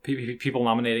people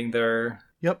nominating their.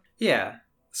 Yep. Yeah.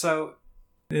 So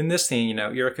in this scene, you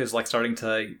know, Iruka's like starting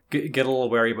to get a little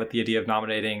wary about the idea of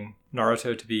nominating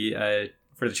Naruto to be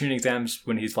for the Chunin exams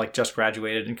when he's like just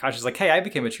graduated, and Kashi's like, "Hey, I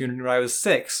became a Chunin when I was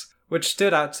 6." Which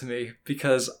stood out to me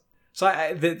because,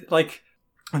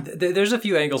 there's a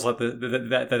few angles that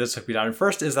this took me down. And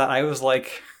first is that I was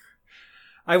like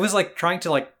trying to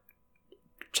like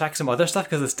check some other stuff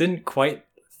because this didn't quite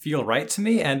feel right to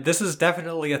me. And this is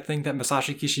definitely a thing that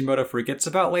Masashi Kishimoto forgets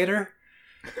about later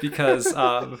because,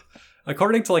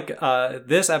 according to like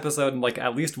this episode and like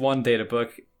at least one data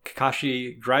book,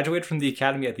 Kakashi graduated from the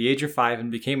academy at the age of 5 and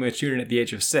became a Chunin at the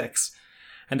age of 6.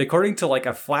 And according to like a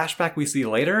flashback we see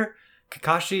later,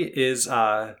 Kakashi is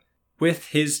with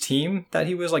his team that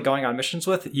he was like going on missions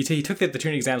with. He took the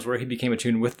Chunin exams where he became a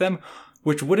Chunin with them,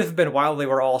 which would have been while they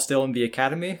were all still in the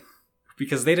academy,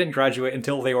 because they didn't graduate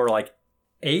until they were like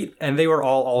 8, and they were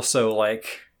all also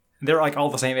like they're like all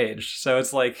the same age. So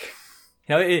it's like,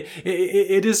 you know,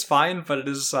 it is fine, but it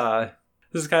is this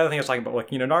is the kind of thing I was talking about.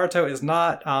 Like, you know, Naruto is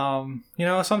not you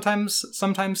know, sometimes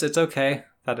it's okay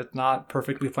that it's not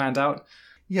perfectly planned out.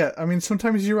 Yeah, I mean,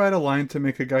 sometimes you write a line to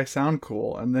make a guy sound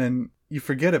cool, and then you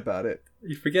forget about it.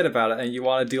 You forget about it, and you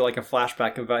want to do, like, a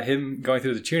flashback about him going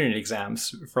through the Chunin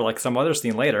exams for, like, some other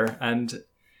scene later, and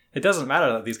it doesn't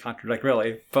matter that these contradict,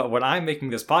 really. But when I'm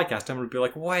making this podcast, I'm going to be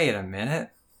like, wait a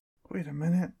minute.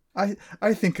 I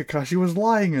think Kakashi was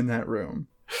lying in that room.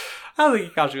 I don't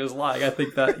think Kakashi was lying. I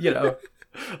think that, you know...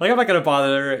 Like, I'm not going to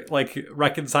bother, like,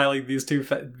 reconciling these two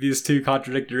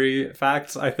contradictory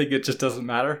facts. I think it just doesn't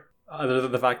matter. Other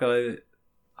than the fact that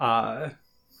I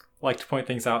like to point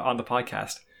things out on the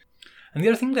podcast. And the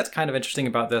other thing that's kind of interesting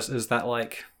about this is that,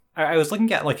 like, I was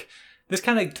looking at, like, this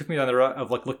kind of took me down the road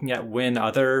of, like, looking at when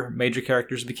other major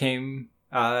characters became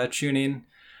Chunin.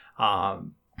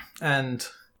 And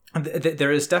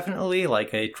there is definitely,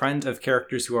 like, a trend of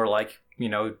characters who are, like,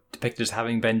 depicted as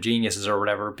having been geniuses or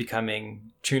whatever,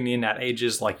 becoming Chunin at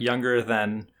ages like younger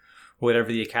than whatever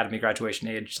the academy graduation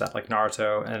age that like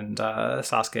Naruto and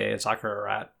Sasuke and Sakura are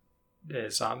at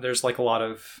is. There's a lot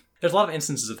of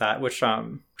instances of that, which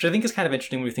I think is kind of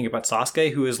interesting when we think about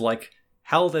Sasuke, who is like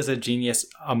held as a genius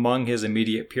among his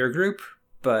immediate peer group,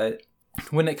 but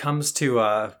when it comes to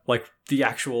like the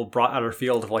actual brought outer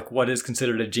field of like what is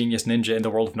considered a genius ninja in the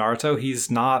world of Naruto, he's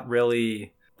not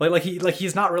really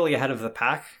he's not really ahead of the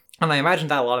pack. And I imagine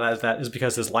that a lot of that is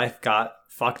because his life got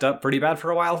fucked up pretty bad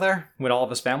for a while there when all of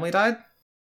his family died.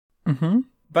 Mm-hmm.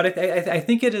 But I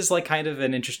think it is like kind of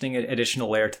an interesting additional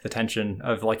layer to the tension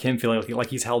of like him feeling like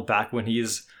he's held back when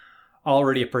he's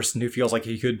already a person who feels like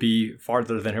he could be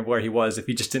farther than where he was if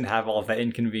he just didn't have all of that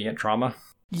inconvenient trauma.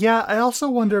 Yeah, I also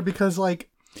wonder because like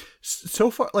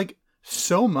so far, like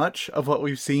so much of what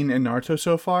we've seen in Naruto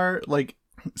so far, like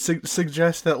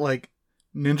suggests that like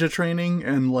ninja training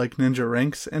and like ninja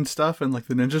ranks and stuff and like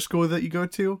the ninja school that you go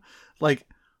to, like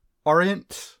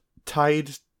aren't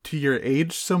tied to your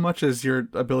age so much as your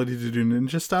ability to do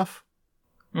ninja stuff.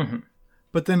 Mm-hmm.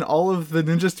 But then all of the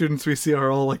ninja students we see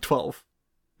are all like 12.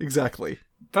 Exactly.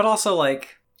 But also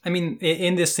like, I mean,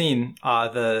 in this scene,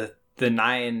 the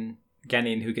 9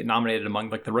 Genin who get nominated among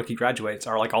like the rookie graduates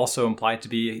are like also implied to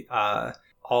be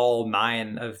all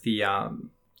 9 of the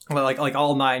like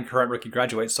all 9 current rookie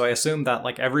graduates. So I assume that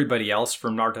like everybody else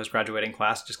from Naruto's graduating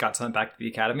class just got sent back to the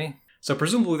academy. So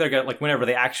presumably they're gonna like whenever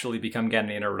they actually become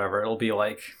Genin or whatever, it'll be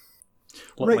like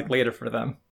later for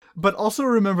them. But also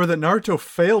remember that Naruto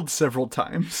failed several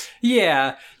times.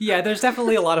 Yeah. There's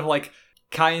definitely a lot of like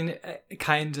kind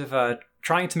of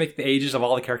trying to make the ages of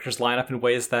all the characters line up in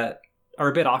ways that are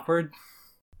a bit awkward.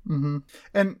 Mm-hmm.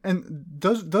 And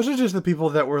those are just the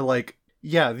people that were like,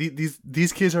 yeah,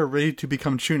 these kids are ready to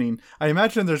become Chunin. I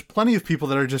imagine there's plenty of people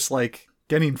that are just like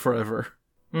getting forever.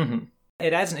 Mm-hmm.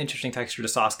 It adds an interesting texture to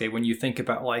Sasuke when you think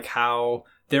about like how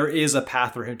there is a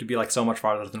path for him to be like so much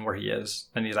farther than where he is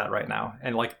than he's at right now,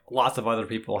 and like lots of other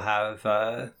people have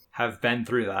been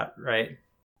through that, right?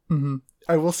 Mm-hmm.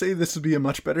 I will say this would be a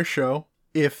much better show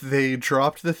if they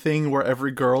dropped the thing where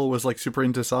every girl was like super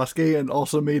into Sasuke and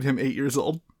also made him 8 years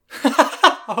old.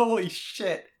 Holy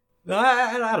shit!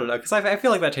 I don't know, because I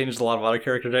feel like that changes a lot of other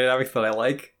character dynamics that I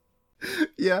like.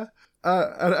 Yeah.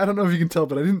 I don't know if you can tell,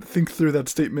 but I didn't think through that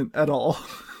statement at all.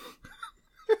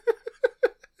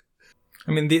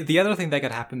 I mean, the other thing that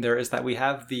could happen there is that we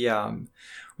have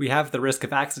the risk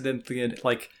of accidentally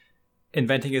like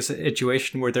inventing a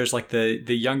situation where there's like the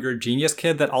younger genius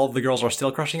kid that all of the girls are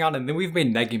still crushing on, and then we've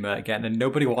made Negima again, and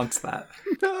nobody wants that.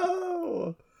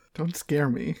 No, don't scare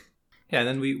me. Yeah, and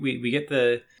then we get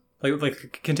the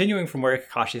like continuing from where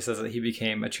Kakashi says that he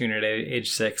became a Chunin at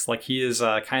age 6. Like he is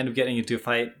kind of getting into a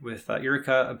fight with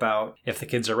Iruka about if the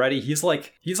kids are ready. He's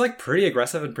pretty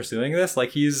aggressive in pursuing this. Like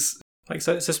he's like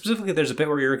so specifically, there's a bit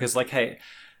where Iruka's like, "Hey,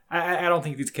 I don't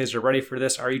think these kids are ready for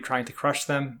this. Are you trying to crush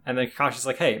them?" And then Kakashi's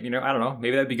like, "Hey, I don't know.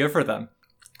 Maybe that'd be good for them."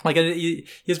 Like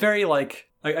he's very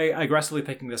like aggressively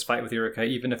picking this fight with Iruka,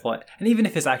 even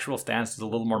if his actual stance is a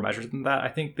little more measured than that. I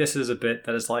think this is a bit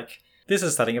that is like. This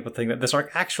is setting up a thing that this arc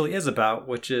actually is about,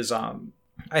 which is,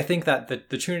 I think that the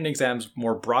Chunin exams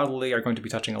more broadly are going to be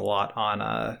touching a lot on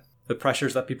the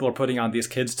pressures that people are putting on these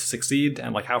kids to succeed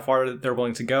and like how far they're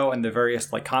willing to go and the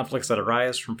various like conflicts that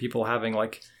arise from people having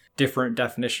like different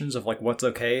definitions of like what's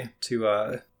okay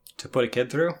to put a kid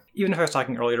through. Even if I was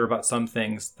talking earlier about some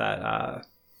things that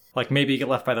like maybe get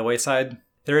left by the wayside,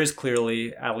 there is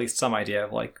clearly at least some idea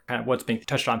of like kind of what's being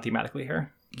touched on thematically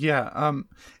here. Yeah,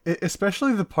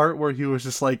 especially the part where he was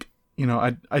just like,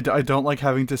 I don't like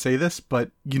having to say this,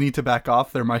 but you need to back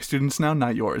off. They're my students now,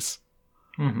 not yours.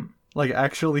 Mm-hmm. Like,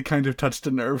 actually kind of touched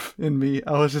a nerve in me.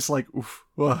 I was just like, oof.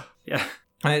 Ugh. Yeah.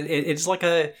 It's like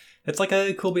a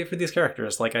cool beat for these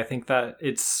characters. Like, I think that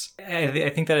I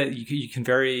think that you can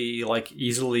very, like,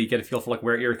 easily get a feel for, like,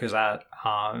 where Iruka's at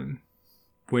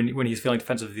when he's feeling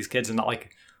defensive of these kids and not,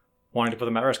 like, wanting to put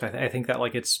them at risk. I think that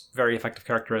like it's very effective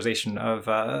characterization of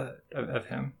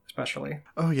him, especially.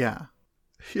 Oh yeah,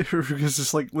 because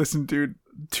just like, listen, dude,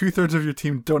 2/3 of your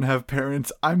team don't have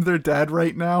parents. I'm their dad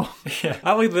right now. Yeah,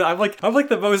 I'm like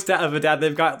the most dad of a dad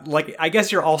they've got. Like, I guess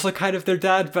you're also kind of their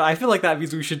dad, but I feel like that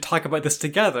means we should talk about this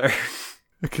together.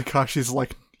 Kakashi's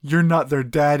like, you're not their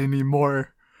dad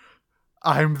anymore.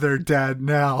 I'm their dad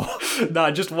now.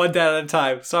 Nah, just one dad at a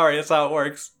time. Sorry, that's how it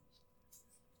works.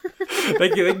 they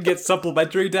can get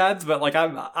supplementary dads, but like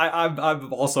I'm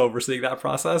also overseeing that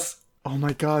process. Oh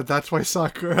my god, that's why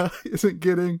Sakura is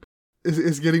getting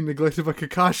neglected by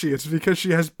Kakashi. It's because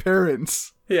she has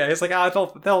parents. Yeah, it's like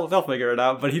they'll figure it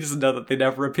out, but he doesn't know that they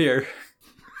never appear.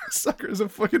 Sakura's a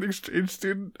fucking exchange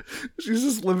student. She's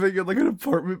just living in like an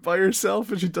apartment by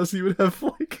herself, and she doesn't even have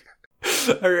like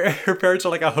her parents are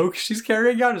like a hoax she's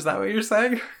carrying out. Is that what you're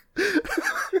saying?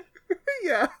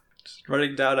 Yeah. Just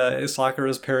running down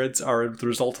Sakura's parents are the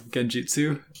result of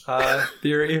genjutsu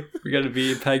theory. We're going to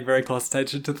be paying very close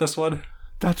attention to this one.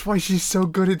 That's why she's so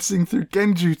good at seeing through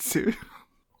genjutsu.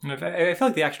 I feel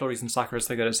like the actual reason Sakura's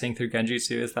so good at seeing through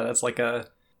genjutsu is that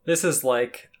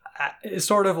it's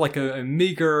sort of like a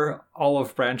meager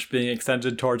olive branch being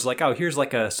extended towards like, oh, here's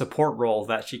like a support role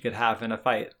that she could have in a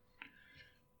fight.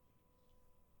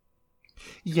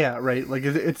 Yeah, right. Like,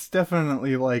 it's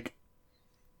definitely like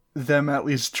them at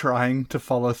least trying to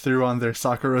follow through on their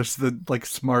Sakura's the like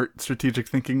smart strategic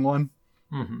thinking one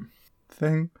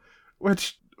thing,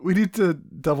 which we need to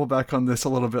double back on this a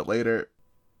little bit later.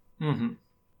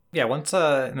 Yeah, once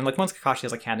Kakashi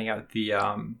is like handing out this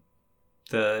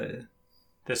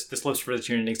list for the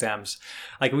Chunin exams,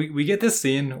 like we get this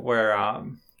scene where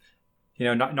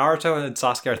Naruto and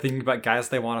Sasuke are thinking about guys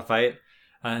they want to fight,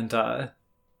 and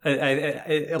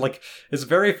it's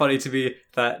very funny to me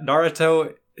that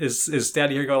Naruto is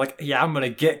standing here going like, yeah, I'm gonna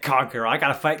get Kankuro. I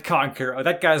gotta fight Kankuro.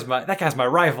 That guy's my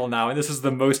rival now, and this is the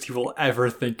most he will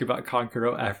ever think about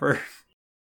Kankuro ever.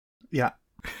 Yeah,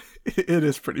 it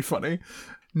is pretty funny.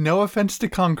 No offense to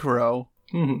Kankuro,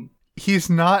 he's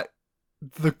not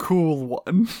the cool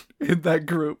one in that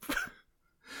group.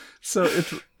 So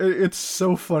it's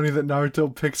so funny that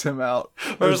Naruto picks him out.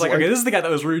 I was like, okay, this is the guy that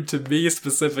was rude to me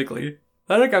specifically.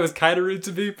 That other guy was kind of rude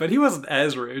to me, but he wasn't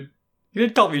as rude. He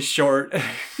didn't call me short.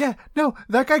 Yeah, no,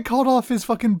 that guy called off his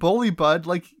fucking bully bud.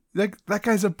 Like, that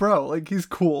guy's a bro. Like, he's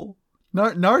cool.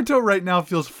 Naruto right now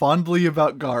feels fondly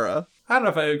about Gaara. I don't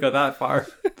know if I would go that far,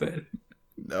 but...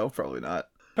 No, probably not.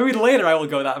 I mean, later I will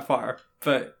go that far,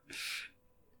 but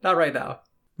not right now.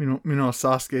 You know,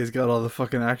 Sasuke's got all the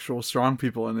fucking actual strong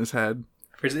people in his head.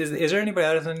 Is there anybody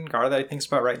other than Gaara that he thinks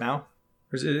about right now?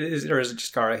 Or is it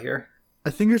just Gaara here?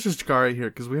 I think it's just Gaara here,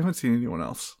 because we haven't seen anyone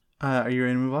else. Are you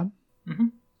ready to move on?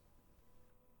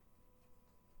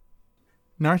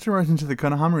 Naruto runs into the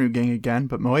Konohamaru gang again,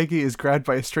 but Moegi is grabbed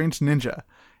by a strange ninja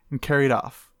and carried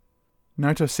off.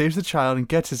 Naruto saves the child and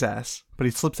gets his ass, but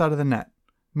he slips out of the net.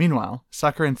 Meanwhile,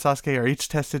 Sakura and Sasuke are each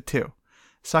tested too.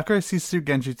 Sakura sees through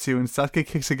genjutsu and Sasuke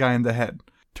kicks a guy in the head.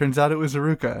 Turns out it was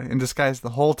Iruka, in disguise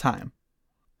the whole time.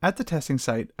 At the testing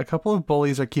site, a couple of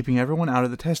bullies are keeping everyone out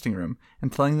of the testing room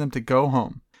and telling them to go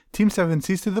home. Team 7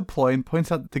 sees through the ploy and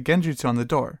points out the genjutsu on the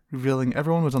door, revealing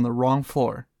everyone was on the wrong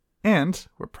floor. And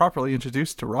we're properly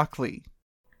introduced to Rock Lee.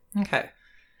 Okay.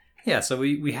 Yeah, so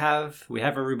we have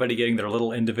everybody getting their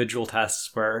little individual tests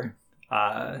where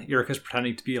Iruka's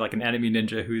pretending to be like an enemy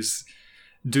ninja who's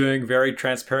doing very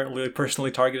transparently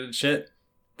personally targeted shit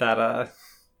that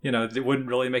it wouldn't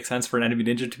really make sense for an enemy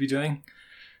ninja to be doing.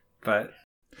 But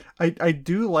I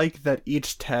do like that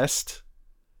each test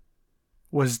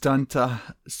was done to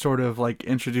sort of like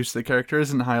introduce the characters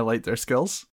and highlight their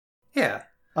skills. Yeah.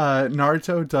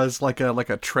 Naruto does like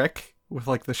a trick with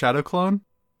like the shadow clone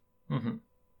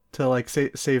to like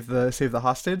save the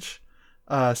hostage.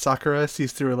 Sakura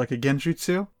sees through like a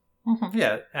genjutsu.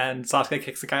 Yeah, and Sasuke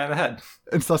kicks the guy in the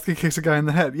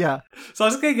head. Yeah.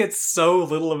 Sasuke gets so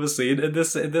little of a scene in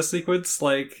this sequence.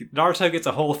 Like, Naruto gets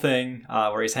a whole thing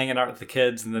where he's hanging out with the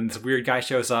kids, and then this weird guy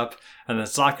shows up, and then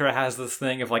Sakura has this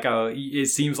thing of like, oh, it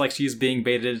seems like she's being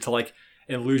baited into like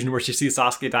an illusion where she sees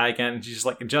Sasuke die again, and she's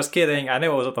like, just kidding, I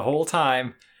know it was up the whole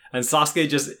time. And Sasuke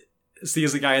just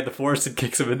sees the guy in the forest and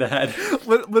kicks him in the head.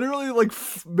 Literally like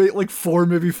 4,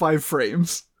 maybe 5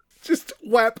 frames. Just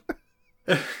whap.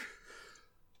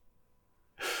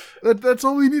 That's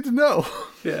all we need to know.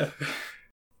 Yeah.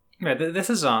 Yeah,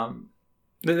 this is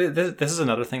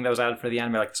another thing that was added for the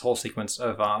anime, like this whole sequence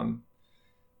of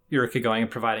Iruka going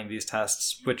and providing these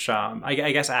tests, which I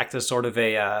guess act as sort of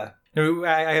a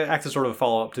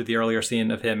follow-up to the earlier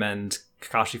scene of him and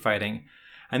Kakashi fighting.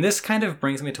 And this kind of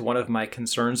brings me to one of my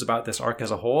concerns about this arc as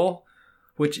a whole,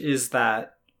 which is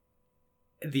that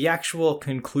the actual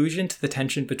conclusion to the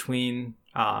tension between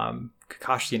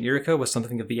Kakashi and Iruka was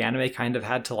something that the anime kind of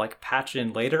had to like patch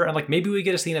in later, and like maybe we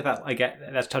get a scene of that like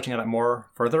that's touching on that more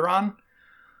further on.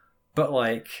 But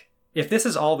like, if this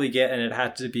is all we get and it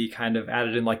had to be kind of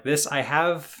added in like this, I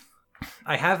have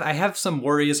some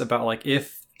worries about like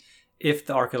if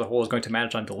the arc as a whole is going to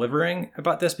manage on delivering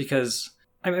about this, because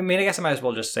I mean, I guess I might as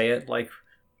well just say it. Like,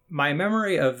 my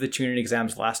memory of the Chunin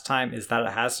exams last time is that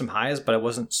it has some highs, but I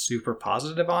wasn't super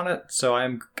positive on it. So I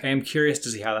am curious to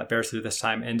see how that bears through this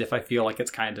time, and if I feel like it's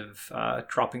kind of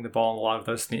dropping the ball on a lot of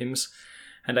those themes.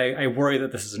 And I worry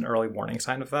that this is an early warning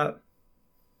sign of that.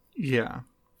 Yeah.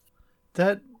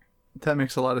 That That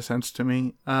makes a lot of sense to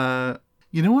me.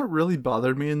 You know what really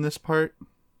bothered me in this part?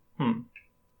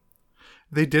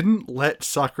 They didn't let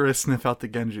Sakura sniff out the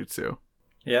genjutsu.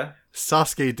 Yeah?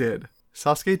 Sasuke did.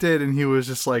 Sasuke did, and he was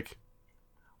just like,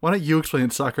 why don't you explain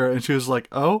it, Sakura? And she was like,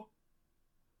 oh,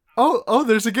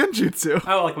 there's a genjutsu.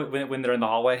 Oh, like when they're in the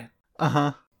hallway?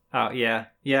 Uh-huh. Oh, yeah.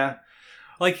 Yeah.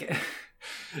 Like,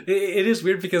 it is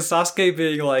weird because Sasuke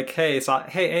being like, hey,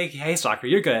 Sakura,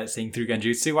 you're good at seeing through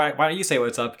genjutsu. Why don't you say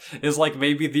what's up? Is like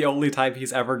maybe the only time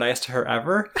he's ever nice to her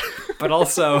ever. But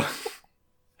also,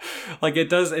 like, it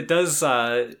does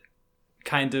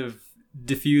kind of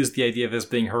diffuse the idea of this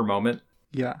being her moment.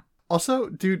 Yeah. Also,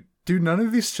 do none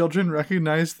of these children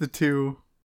recognize the two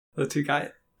guys?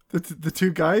 The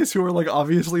two guys who are, like,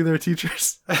 obviously their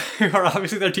teachers? Who are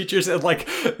obviously their teachers in, like,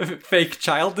 fake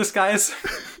child disguise?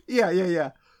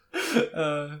 Yeah.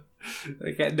 None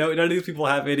of these people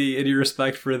have any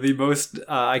respect for the most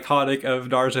iconic of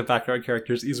Naruto background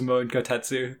characters, Izumo and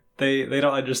Kotetsu. They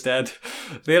don't understand.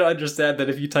 They don't understand that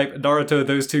if you type Naruto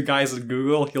those two guys in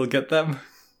Google, you'll get them.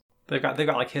 They've got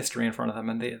like history in front of them,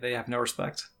 and they have no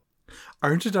respect.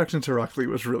 Our introduction to Rock Lee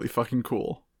was really fucking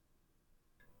cool.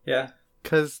 Yeah.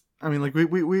 Because, I mean, like,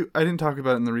 we I didn't talk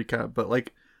about it in the recap, but,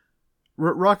 like,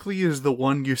 Rock Lee is the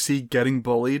one you see getting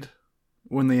bullied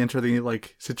when they enter the,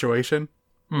 like, situation.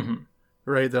 Mm-hmm.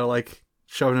 Right? They're, like,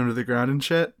 shoving him to the ground and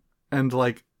shit. And,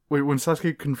 like, when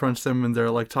Sasuke confronts them and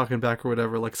they're, like, talking back or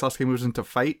whatever, like, Sasuke moves into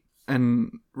fight,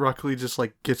 and Rock Lee just,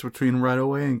 like, gets between right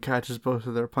away and catches both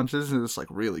of their punches, and it's, like,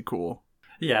 really cool.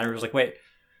 Yeah, and it was like, wait,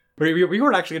 we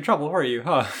weren't actually in trouble, were you?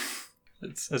 Huh?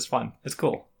 It's fun. It's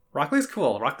cool. Rock Lee's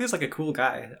cool. Rock Lee's like a cool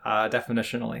guy,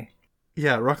 definitionally.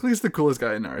 Yeah, Rock Lee's the coolest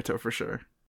guy in Naruto for sure.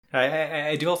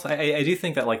 I do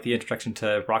think that like the introduction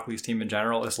to Rock Lee's team in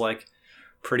general is like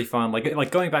pretty fun.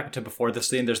 Like going back to before this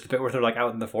scene, there's the bit where they're like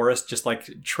out in the forest, just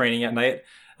like training at night,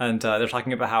 and they're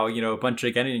talking about how, you know, a bunch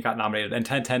of Genin got nominated, and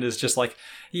 1010 is just like,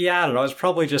 yeah, I don't know, it's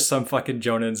probably just some fucking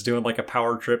Jonins doing like a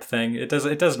power trip thing. It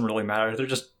doesn't really matter. They're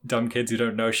just dumb kids who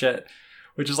don't know shit,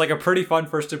 which is like a pretty fun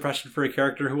first impression for a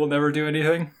character who will never do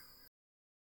anything.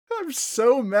 I'm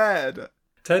so mad.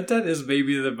 1010 is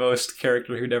maybe the most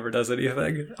character who never does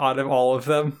anything out of all of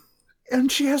them.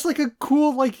 And she has, like, a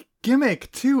cool, like,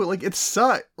 gimmick, too. Like, it's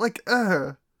such, like,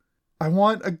 I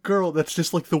want a girl that's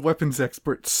just, like, the weapons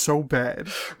expert so bad.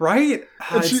 Right?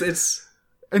 And,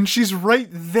 and she's right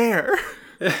there.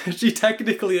 She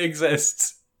technically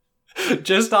exists.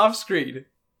 Just off screen.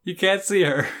 You can't see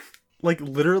her. Like,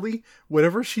 literally,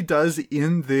 whatever she does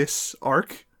in this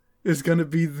arc is gonna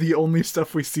be the only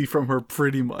stuff we see from her,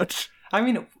 pretty much. I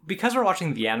mean, because we're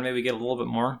watching the anime, we get a little bit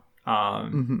more.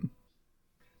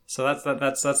 So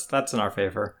that's in our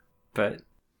favor. But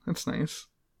that's nice.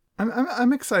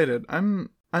 I'm excited.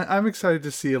 I'm excited to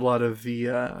see a lot of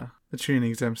the Chunin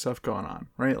exam stuff going on.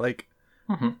 Right? Like,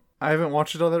 I haven't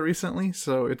watched it all that recently,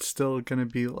 so it's still gonna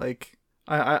be like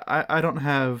I don't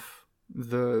have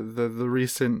the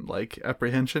recent like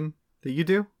apprehension that you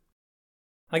do.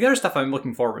 Like, there's stuff I'm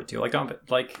looking forward to. Like, I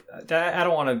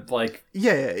don't want to, like...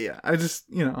 Yeah. I just,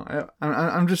 you know,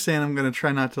 I'm just saying I'm going to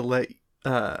try not to let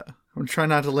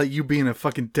you being a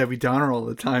fucking Debbie Downer all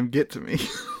the time get to me.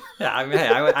 Yeah, I mean,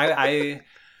 hey, it'd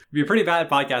be a pretty bad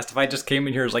podcast if I just came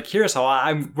in here and was like, here's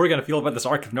how we're going to feel about this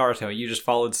arc of Naruto, and you just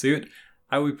followed suit.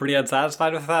 I would be pretty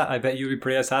unsatisfied with that. I bet you'd be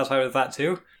pretty unsatisfied with that,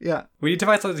 too. Yeah. We need to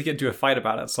find something to get into a fight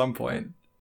about at some point.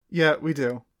 Yeah, we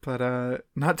do. But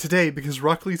not today, because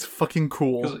Rock Lee's fucking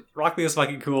cool. Rock Lee is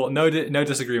fucking cool. No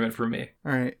disagreement from me.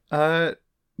 Alright,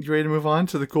 you ready to move on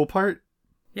to the cool part?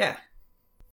 Yeah.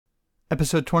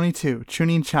 Episode 22,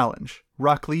 Chunin Challenge.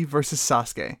 Rock Lee versus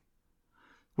Sasuke.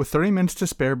 With 30 minutes to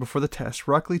spare before the test,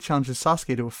 Rock Lee challenges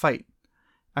Sasuke to a fight.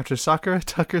 After Sakura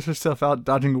tuckers herself out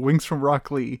dodging wings from Rock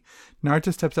Lee,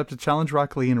 Naruto steps up to challenge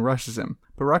Rock Lee and rushes him,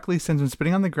 but Rock Lee sends him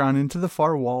spinning on the ground into the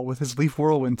far wall with his Leaf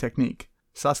Whirlwind technique.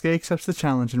 Sasuke accepts the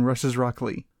challenge and rushes Rock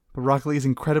Lee, but Rock Lee is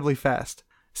incredibly fast.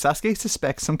 Sasuke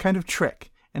suspects some kind of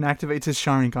trick and activates his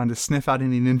Sharingan to sniff out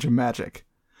any ninja magic.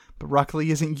 But Rock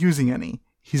Lee isn't using any,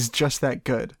 he's just that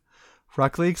good.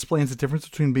 Rock Lee explains the difference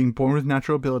between being born with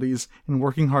natural abilities and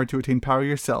working hard to attain power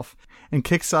yourself, and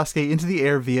kicks Sasuke into the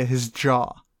air via his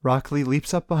jaw. Rock Lee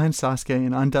leaps up behind Sasuke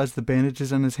and undoes the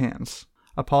bandages on his hands,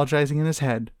 apologizing in his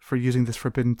head for using this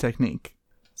forbidden technique.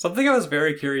 Something I was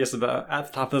very curious about at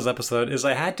the top of this episode is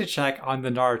I had to check on the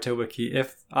Naruto wiki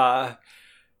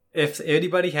if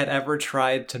anybody had ever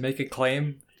tried to make a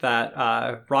claim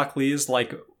that Rock Lee's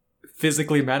like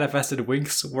physically manifested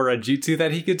winks were a jutsu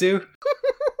that he could do.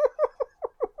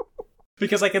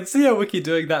 Because I can see a wiki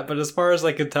doing that, but as far as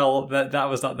I could tell, that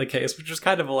was not the case, which was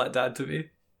kind of a letdown to me.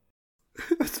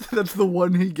 That's the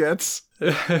one he gets.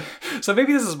 So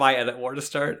maybe this is my edit war to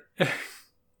start.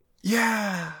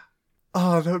 Yeah.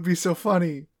 Oh, that would be so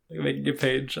funny. Making a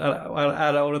page.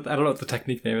 I don't know what the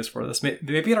technique name is for this.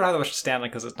 Maybe I don't have that much to stand on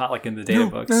because it's not like in the data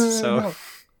books. No.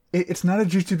 It's not a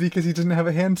jutsu because he doesn't have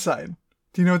a hand sign.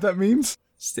 Do you know what that means?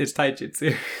 It's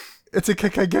taijutsu. It's a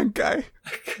Kekai Genkai.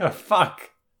 Oh,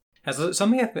 fuck. So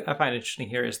something I find interesting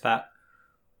here is that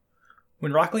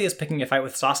when Rock Lee is picking a fight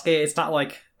with Sasuke, it's not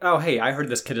like, oh, hey, I heard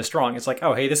this kid is strong. It's like,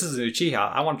 oh, hey, this is an Uchiha.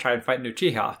 I want to try and fight an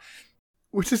Uchiha.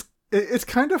 Which is, it's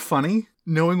kind of funny,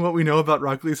 knowing what we know about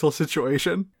Rock Lee's whole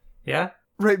situation. Yeah?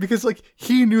 Right, because, like,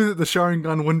 he knew that the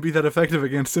Sharingan wouldn't be that effective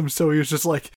against him, so he was just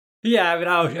like... Yeah, I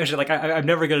mean, actually, like, I'm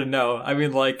never gonna know. I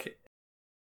mean, like...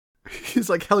 He's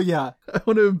like, hell yeah, I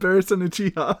want to embarrass an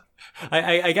Uchiha.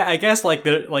 I guess, like,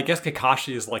 I guess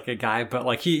Kakashi is, like, a guy, but,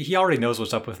 like, he already knows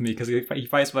what's up with me, because he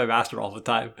fights my master all the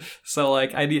time. So,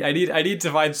 like, I need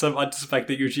to find some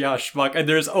unsuspecting Uchiha schmuck, and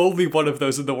there's only one of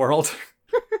those in the world.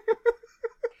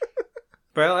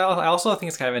 But I also think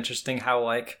it's kind of interesting how,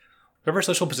 like, whatever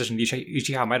social position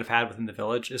Uchiha might have had within the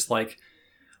village is, like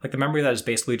the memory that is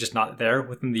basically just not there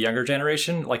within the younger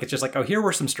generation. Like, it's just like, oh, here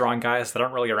were some strong guys that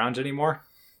aren't really around anymore.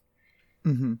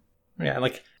 Mm-hmm. Yeah,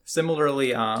 like,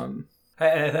 similarly, I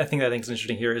think that thing's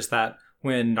interesting here is that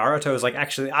when Naruto is like,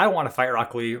 actually, I want to fight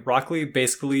Rock Lee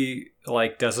basically,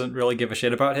 like, doesn't really give a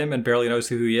shit about him and barely knows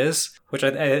who he is, which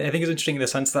I think is interesting in the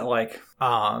sense that, like,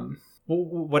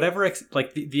 whatever,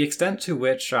 like, the extent to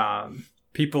which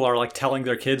people are, like, telling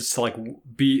their kids to, like,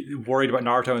 be worried about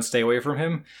Naruto and stay away from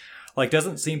him, like,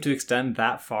 doesn't seem to extend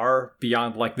that far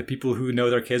beyond, like, the people who know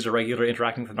their kids are regularly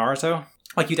interacting with Naruto.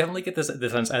 Like, you definitely get this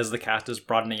sense as the cast is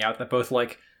broadening out that both,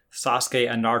 like, Sasuke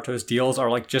and Naruto's deals are,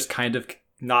 like, just kind of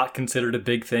not considered a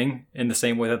big thing in the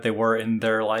same way that they were in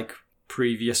their, like,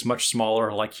 previous, much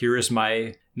smaller, like, here is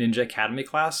my Ninja Academy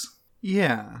class.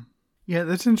 Yeah. Yeah,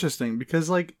 that's interesting because,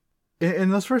 like, in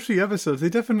those first few episodes, they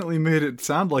definitely made it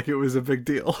sound like it was a big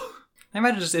deal. I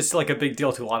imagine it's like a big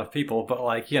deal to a lot of people, but,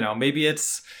 like, you know, maybe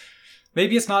it's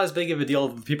not as big of a deal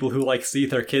to people who, like, see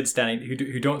their kids standing,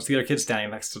 who don't see their kids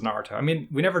standing next to Naruto. I mean,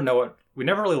 we never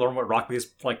really learn what Rock Lee's,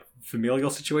 like,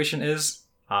 familial situation is.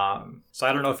 So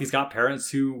I don't know if he's got parents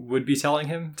who would be telling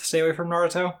him to stay away from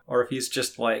Naruto, or if he's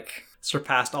just, like,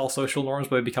 surpassed all social norms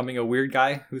by becoming a weird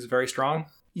guy who's very strong.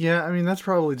 Yeah, I mean, that's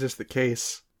probably just the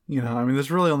case. You know, I mean,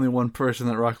 there's really only one person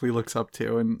that Rock Lee looks up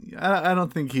to, and I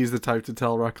don't think he's the type to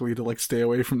tell Rock Lee to, like, stay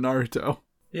away from Naruto.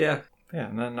 Yeah. Yeah,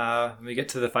 and then we get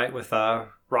to the fight with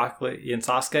Rock Lee and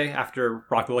Sasuke after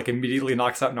Rock Lee, like, immediately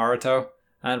knocks out Naruto.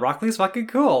 And Rock Lee's fucking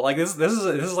cool. Like, this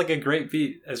is like a great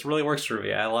beat. This really works for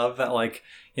me. I love that, like,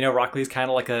 you know, Rock Lee's kind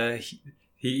of like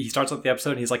he starts out the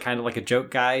episode and he's, like, kind of like a joke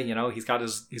guy, you know? He's got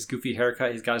his goofy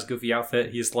haircut, he's got his goofy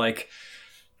outfit, he's, like,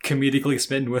 comedically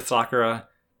smitten with Sakura.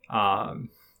 And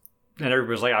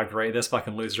everybody's like, oh, great, this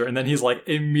fucking loser. And then he's, like,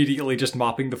 immediately just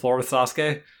mopping the floor with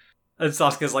Sasuke. And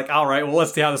Sasuke's like, all right, well,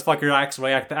 let's see how this fucker acts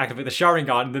when I activate the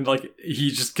Sharingan. And then, like,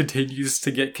 he just continues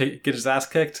to get his ass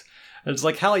kicked. And it's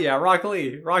like, hell yeah, Rock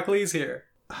Lee's here.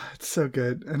 It's so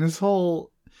good. And his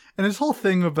whole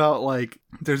thing about, like,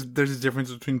 there's a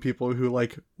difference between people who,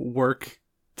 like, work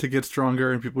to get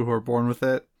stronger and people who are born with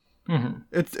it. Mm-hmm.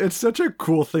 It's such a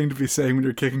cool thing to be saying when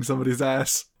you're kicking somebody's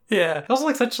ass. Yeah. It's also,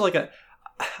 like, such, like,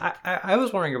 I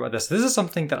was wondering about this. This is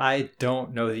something that I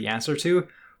don't know the answer to.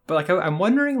 But, like, I'm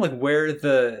wondering, like, where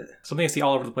something I see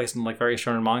all over the place in, like, various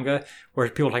shonen manga, where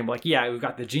people are talking about, like, yeah, we've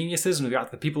got the geniuses and we've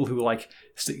got the people who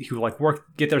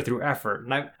get there through effort.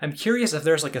 And I'm curious if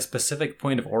there's, like, a specific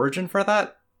point of origin for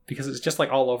that, because it's just,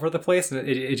 like, all over the place, and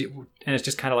it's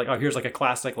just kind of like, oh, here's, like, a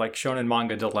classic, like, shonen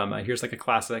manga dilemma. Here's, like, a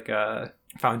classic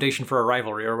foundation for a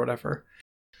rivalry or whatever.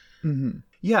 Mm-hmm.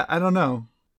 Yeah, I don't know.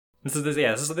 This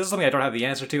is something I don't have the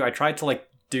answer to. I tried to, like,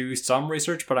 do some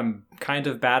research, but I'm kind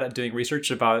of bad at doing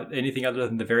research about anything other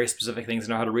than the very specific things I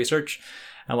know how to research.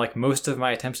 And, like, most of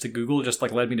my attempts to Google just,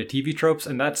 like, led me to TV tropes,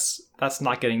 and that's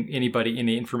not getting anybody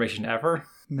any information ever.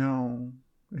 No,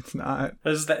 it's not.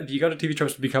 You go to TV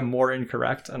tropes to become more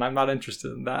incorrect, and I'm not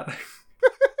interested in that.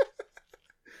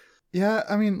 Yeah,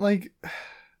 I mean, like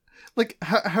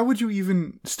how would you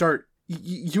even start?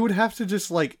 You would have to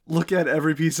just, like, look at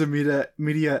every piece of media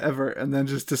ever and then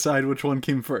just decide which one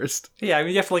came first. Yeah, I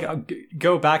mean, you have to, like,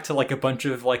 go back to, like, a bunch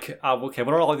of, like, okay,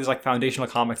 what are all these, like, foundational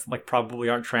comics that, like, probably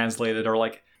aren't translated, or,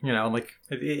 like, you know, like,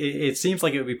 it seems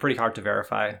like it would be pretty hard to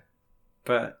verify.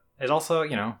 But it also,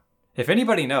 you know, if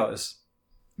anybody knows,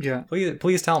 yeah,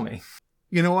 please tell me.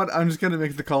 You know what? I'm just going to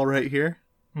make the call right here.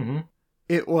 Mm-hmm.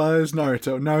 It was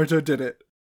Naruto. Naruto did it.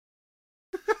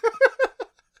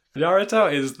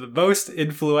 Naruto is the most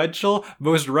influential,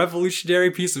 most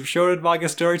revolutionary piece of shonen manga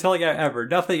storytelling ever.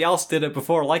 Nothing else did it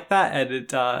before like that, and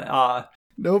it,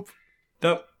 Nope.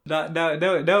 Nope.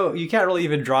 No, you can't really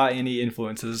even draw any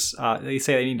influences. They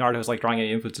say Naruto's like drawing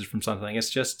any influences from something. It's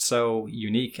just so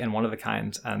unique and one of a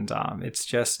kind, and it's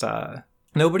just,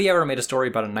 nobody ever made a story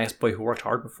about a nice boy who worked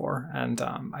hard before, and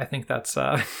I think that's,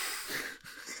 I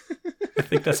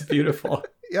think that's beautiful.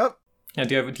 Yep. And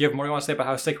do you have more you want to say about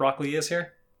how sick Rock Lee is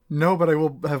here? No, but I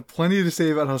will have plenty to say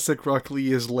about how sick Rock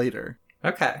Lee is later.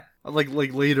 Okay. Like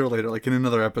later, like in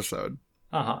another episode.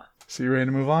 Uh-huh. So you ready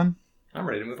to move on? I'm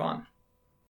ready to move on.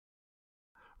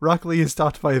 Rock Lee is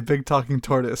stopped by a big talking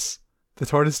tortoise. The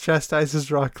tortoise chastises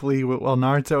Rock Lee while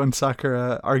Naruto and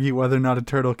Sakura argue whether or not a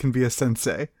turtle can be a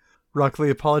sensei. Rock Lee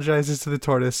apologizes to the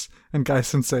tortoise, and Guy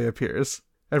Sensei appears.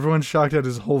 Everyone's shocked at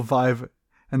his whole vibe,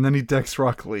 and then he decks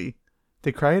Rock Lee.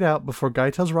 They cry it out before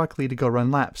Guy tells Rock Lee to go run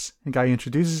laps, and Guy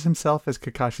introduces himself as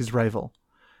Kakashi's rival.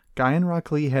 Guy and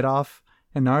Rock Lee head off,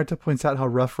 and Naruto points out how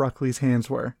rough Rock Lee's hands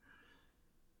were,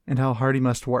 and how hard he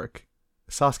must work.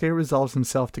 Sasuke resolves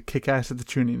himself to kick ass at the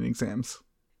Chunin exams.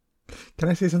 Can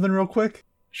I say something real quick?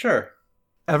 Sure.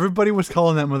 Everybody was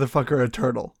calling that motherfucker a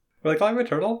turtle. Were they calling him a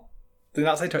turtle? Did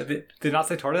not say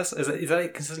tortoise? Is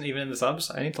that consistent even in the subs?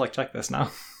 I need to check this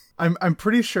now. I'm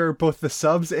pretty sure both the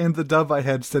subs and the dub I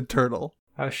had said turtle.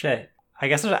 Oh shit. I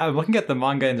guess I'm looking at the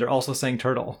manga and they're also saying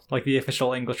turtle, like the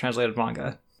official English translated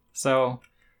manga. So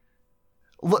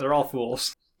they're all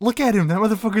fools. Look at him. That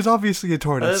motherfucker's obviously a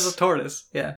tortoise. That is a tortoise.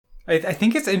 Yeah. I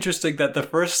think it's interesting that the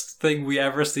first thing we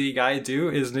ever see Guy do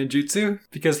is ninjutsu,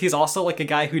 because he's also like a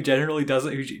guy who generally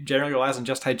relies on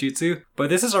just taijutsu. But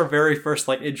this is our very first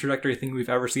like introductory thing we've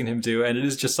ever seen him do, and it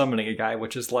is just summoning a guy,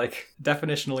 which is like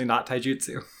definitionally not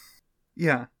taijutsu.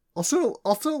 Yeah. Also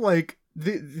like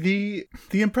the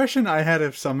impression I had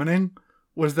of summoning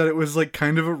was that it was like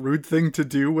kind of a rude thing to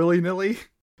do willy-nilly.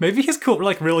 Maybe he's cool,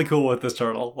 like really cool with this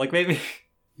turtle. Like maybe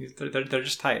they're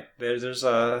just tight. There's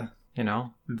you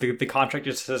know, the contract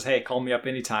just says, hey, call me up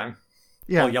anytime.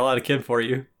 Yeah. I'll yell at a kid for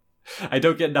you. I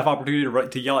don't get enough opportunity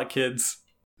to yell at kids.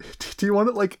 Do you want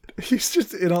it like, he's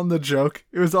just in on the joke.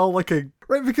 It was all like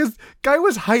right, because Guy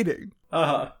was hiding.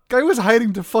 Uh-huh. Guy was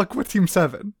hiding to fuck with Team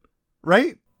 7.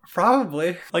 Right?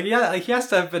 Probably. Like, yeah, like he has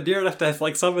to have been near enough to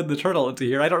like summon the turtle into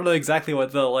here. I don't know exactly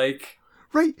what the like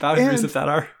boundaries of that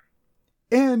are.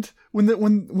 And when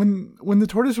the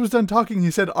tortoise was done talking, he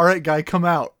said, all right, Guy, come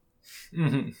out.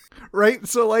 Mm-hmm. Right?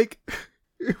 So like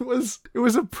it was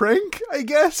a prank, I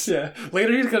guess. Yeah.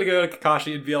 Later he's gonna go to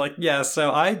Kakashi and be like, yeah,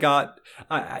 so I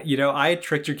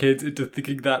tricked your kids into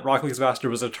thinking that Rock Lee's master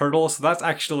was a turtle, so that's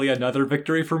actually another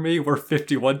victory for me. We're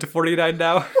 51-49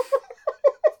 now.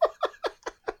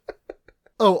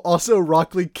 Oh, also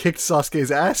Rock Lee kicked Sasuke's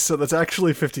ass, so that's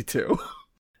actually 52.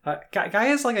 Guy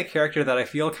is like a character that I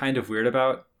feel kind of weird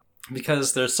about,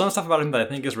 because there's some stuff about him that I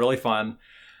think is really fun.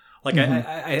 Like,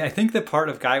 I think the part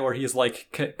of Guy where he's like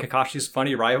Kakashi's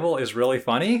funny rival is really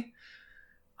funny.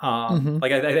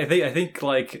 Like I think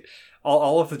like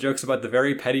all of the jokes about the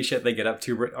very petty shit they get up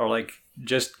to are like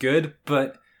just good.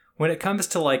 But when it comes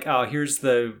to like, oh, here's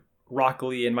the Rock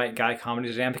Lee and Mike Guy comedy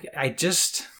dynamic, I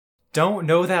just don't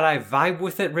know that I vibe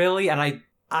with it really, and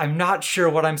I'm not sure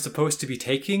what I'm supposed to be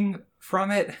taking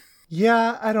from it.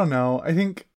 Yeah, I don't know. I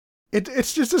think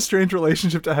it's just a strange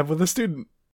relationship to have with a student.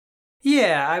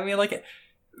 Yeah, I mean, like,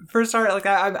 for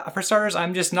starters,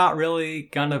 I'm just not really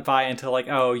gonna buy into, like,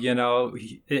 oh, you know,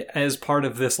 as part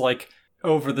of this, like,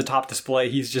 over-the-top display,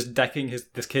 he's just decking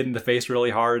this kid in the face really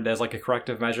hard as, like, a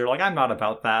corrective measure. Like, I'm not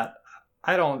about that.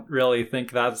 I don't really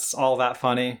think that's all that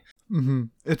funny. Mm-hmm.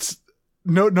 It's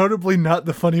notably not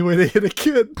the funny way they hit a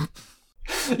kid.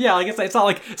 Yeah, like, it's not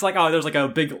like, it's like, oh, there's, like, a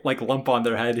big, like, lump on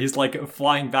their head. He's, like,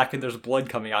 flying back and there's blood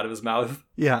coming out of his mouth.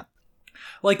 Yeah.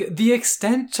 Like, the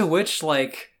extent to which,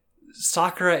 like,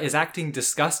 Sakura is acting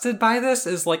disgusted by this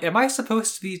is, like, am I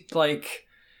supposed to be, like,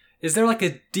 is there, like,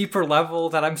 a deeper level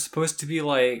that I'm supposed to be,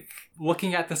 like,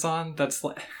 looking at this on that's,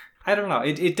 like, I don't know.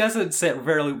 It doesn't sit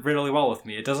really well with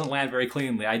me. It doesn't land very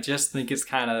cleanly. I just think it's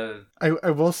kind of...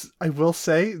 I will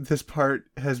say this part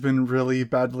has been really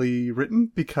badly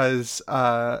written because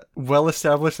well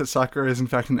established that Sakura is in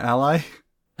fact an ally.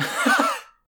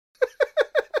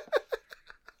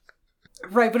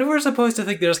 Right, but if we're supposed to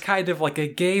think there's kind of like a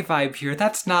gay vibe here,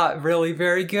 that's not really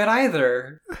very good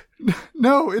either.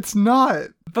 No, it's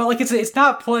not. But like it's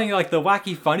not playing like the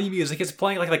wacky funny music, it's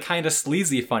playing like the kind of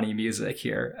sleazy funny music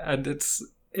here. And it's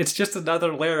just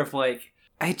another layer of like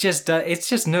it's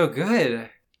just no good.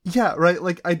 Yeah, right,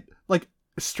 like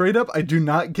straight up I do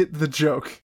not get the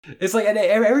joke. It's like, and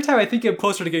every time I think I'm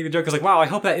closer to getting the joke, it's like, wow, I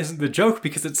hope that isn't the joke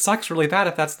because it sucks really bad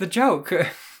if that's the joke.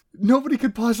 nobody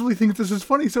could possibly think this is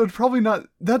funny, so it's probably not,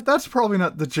 that's probably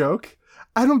not the joke.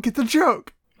 I don't get the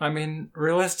joke. I mean,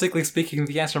 realistically speaking,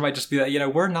 the answer might just be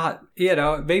that, we're not,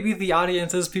 maybe the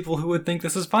audience is people who would think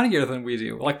this is funnier than we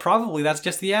do. Like, probably that's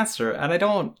just the answer. And I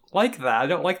don't like that. I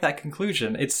don't like that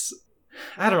conclusion.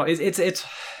 I don't know.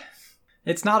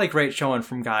 It's not a great showing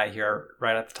from Guy here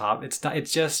right at the top.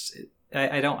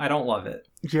 I don't love it.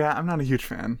 Yeah, I'm not a huge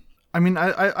fan. I mean,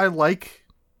 I like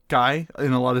Guy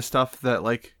in a lot of stuff that,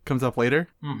 like, comes up later.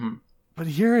 Mm-hmm. But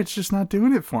here, it's just not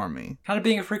doing it for me. Kind of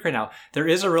being a freak right now. There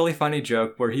is a really funny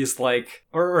joke where he's like,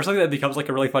 or something that becomes like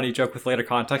a really funny joke with later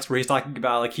context, where he's talking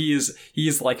about like he's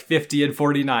like 50 and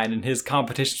 49 in his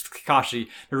competition with Kakashi.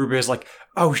 Everybody's like,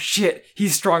 oh shit,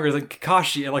 he's stronger than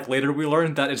Kakashi. And like later we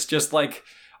learned that it's just like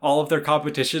all of their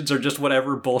competitions are just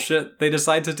whatever bullshit they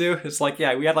decide to do. It's like,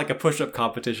 yeah, we had like a push-up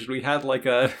competition. We had like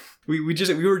a... We were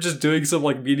just doing some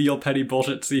like menial petty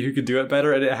bullshit to see who could do it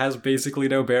better, and it has basically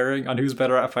no bearing on who's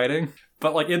better at fighting.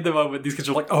 But like in the moment, these kids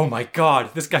are like, "Oh my god,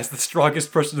 this guy's the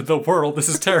strongest person in the world. This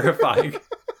is terrifying."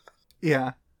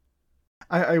 Yeah,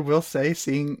 I will say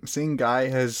seeing Guy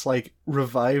has like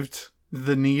revived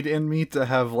the need in me to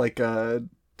have like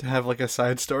a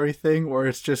side story thing where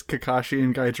it's just Kakashi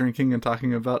and Guy drinking and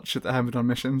talking about shit that happened on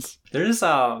missions. There is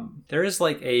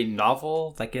like a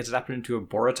novel that gets adapted into a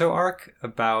Boruto arc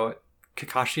about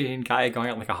Kakashi and Guy going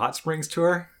on like a hot springs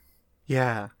tour.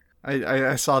 Yeah,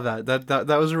 I saw that. That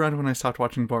was around when I stopped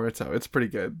watching Boruto. It's pretty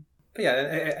good. But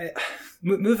yeah,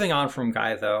 moving on from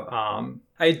Guy though,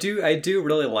 I do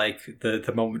really like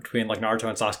the moment between like Naruto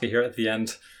and Sasuke here at the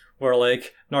end, where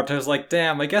like Naruto's like,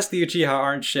 damn, I guess the Uchiha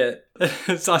aren't shit.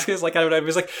 Sasuke's like, I don't know.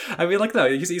 He's like, I mean, like, no,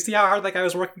 you see how hard that guy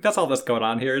was working. That's all that's going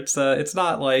on here. It's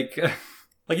not like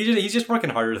like he's just working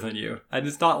harder than you, and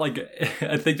it's not like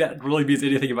I think that really means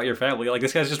anything about your family. Like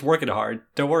this guy's just working hard.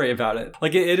 Don't worry about it.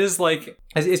 Like it is like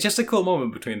it's just a cool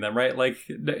moment between them, right? Like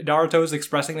Naruto is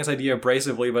expressing this idea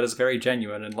abrasively, but it's very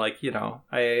genuine, and like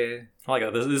I like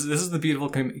that. This is the beautiful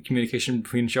communication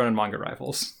between shonen manga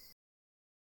rivals.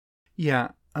 Yeah.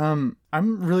 I'm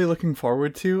really looking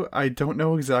forward to. I don't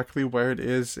know exactly where it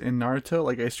is in Naruto.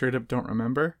 Like I straight up don't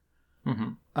remember.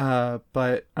 Mm-hmm.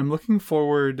 But I'm looking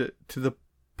forward to the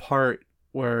part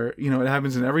where it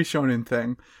happens in every shonen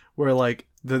thing, where like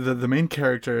the main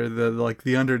character,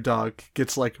 the underdog,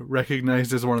 gets like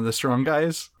recognized as one of the strong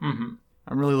guys. Mm-hmm.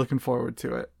 I'm really looking forward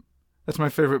to it. That's my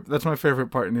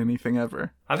favorite part in anything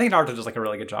ever. I think Naruto does like a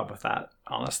really good job with that,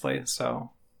 honestly.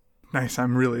 So nice.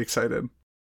 I'm really excited.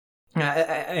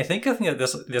 Yeah, I think the thing that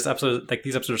this episode, like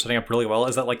these episodes are setting up really well,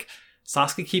 is that like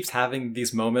Sasuke keeps having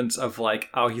these moments of like,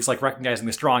 oh, he's like recognizing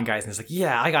the strong guys, and he's like,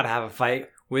 yeah, I gotta have a fight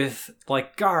with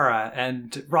like Gaara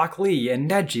and Rock Lee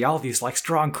and Neji, all these like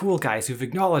strong, cool guys who've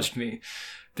acknowledged me.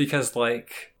 Because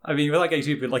like, I mean, like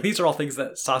these are all things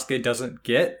that Sasuke doesn't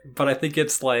get, but I think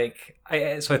it's like,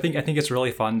 I think it's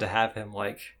really fun to have him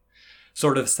like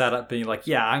sort of set up being like,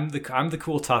 yeah, I'm the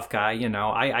cool tough guy,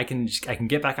 I can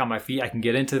get back on my feet, I can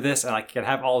get into this, and I can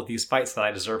have all of these fights that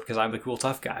I deserve because I'm the cool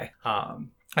tough guy.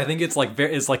 I think it's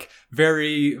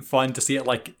very fun to see it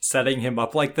like setting him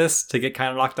up like this to get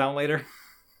kind of knocked down later.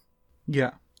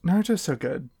 Yeah, Naruto's so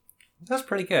good. That's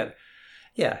pretty good.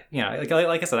 Yeah,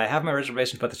 like I said, I have my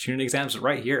reservations about the Chunin exams, but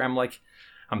right here,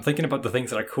 I'm thinking about the things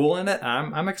that are cool in it.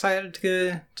 I'm excited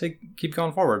to keep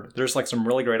going forward. There's like some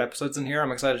really great episodes in here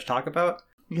I'm excited to talk about.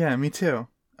 Yeah, me too.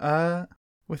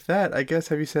 With that, I guess,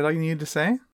 have you said all you needed to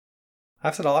say?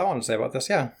 I've said all I wanted to say about this,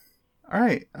 yeah. All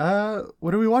right.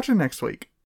 What are we watching next week?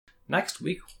 Next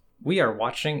week, we are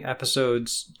watching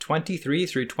episodes 23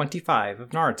 through 25 of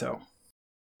Naruto.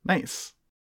 Nice.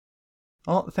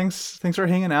 Well, thanks for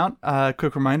hanging out.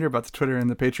 Quick reminder about the Twitter and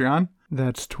the Patreon.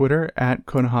 That's Twitter at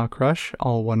Konoha Crush,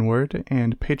 all one word,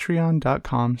 and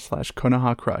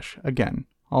patreon.com/Konoha Crush, again,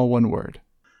 all one word.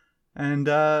 And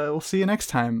we'll see you next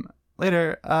time.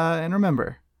 Later, and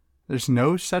remember, there's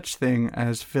no such thing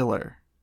as filler.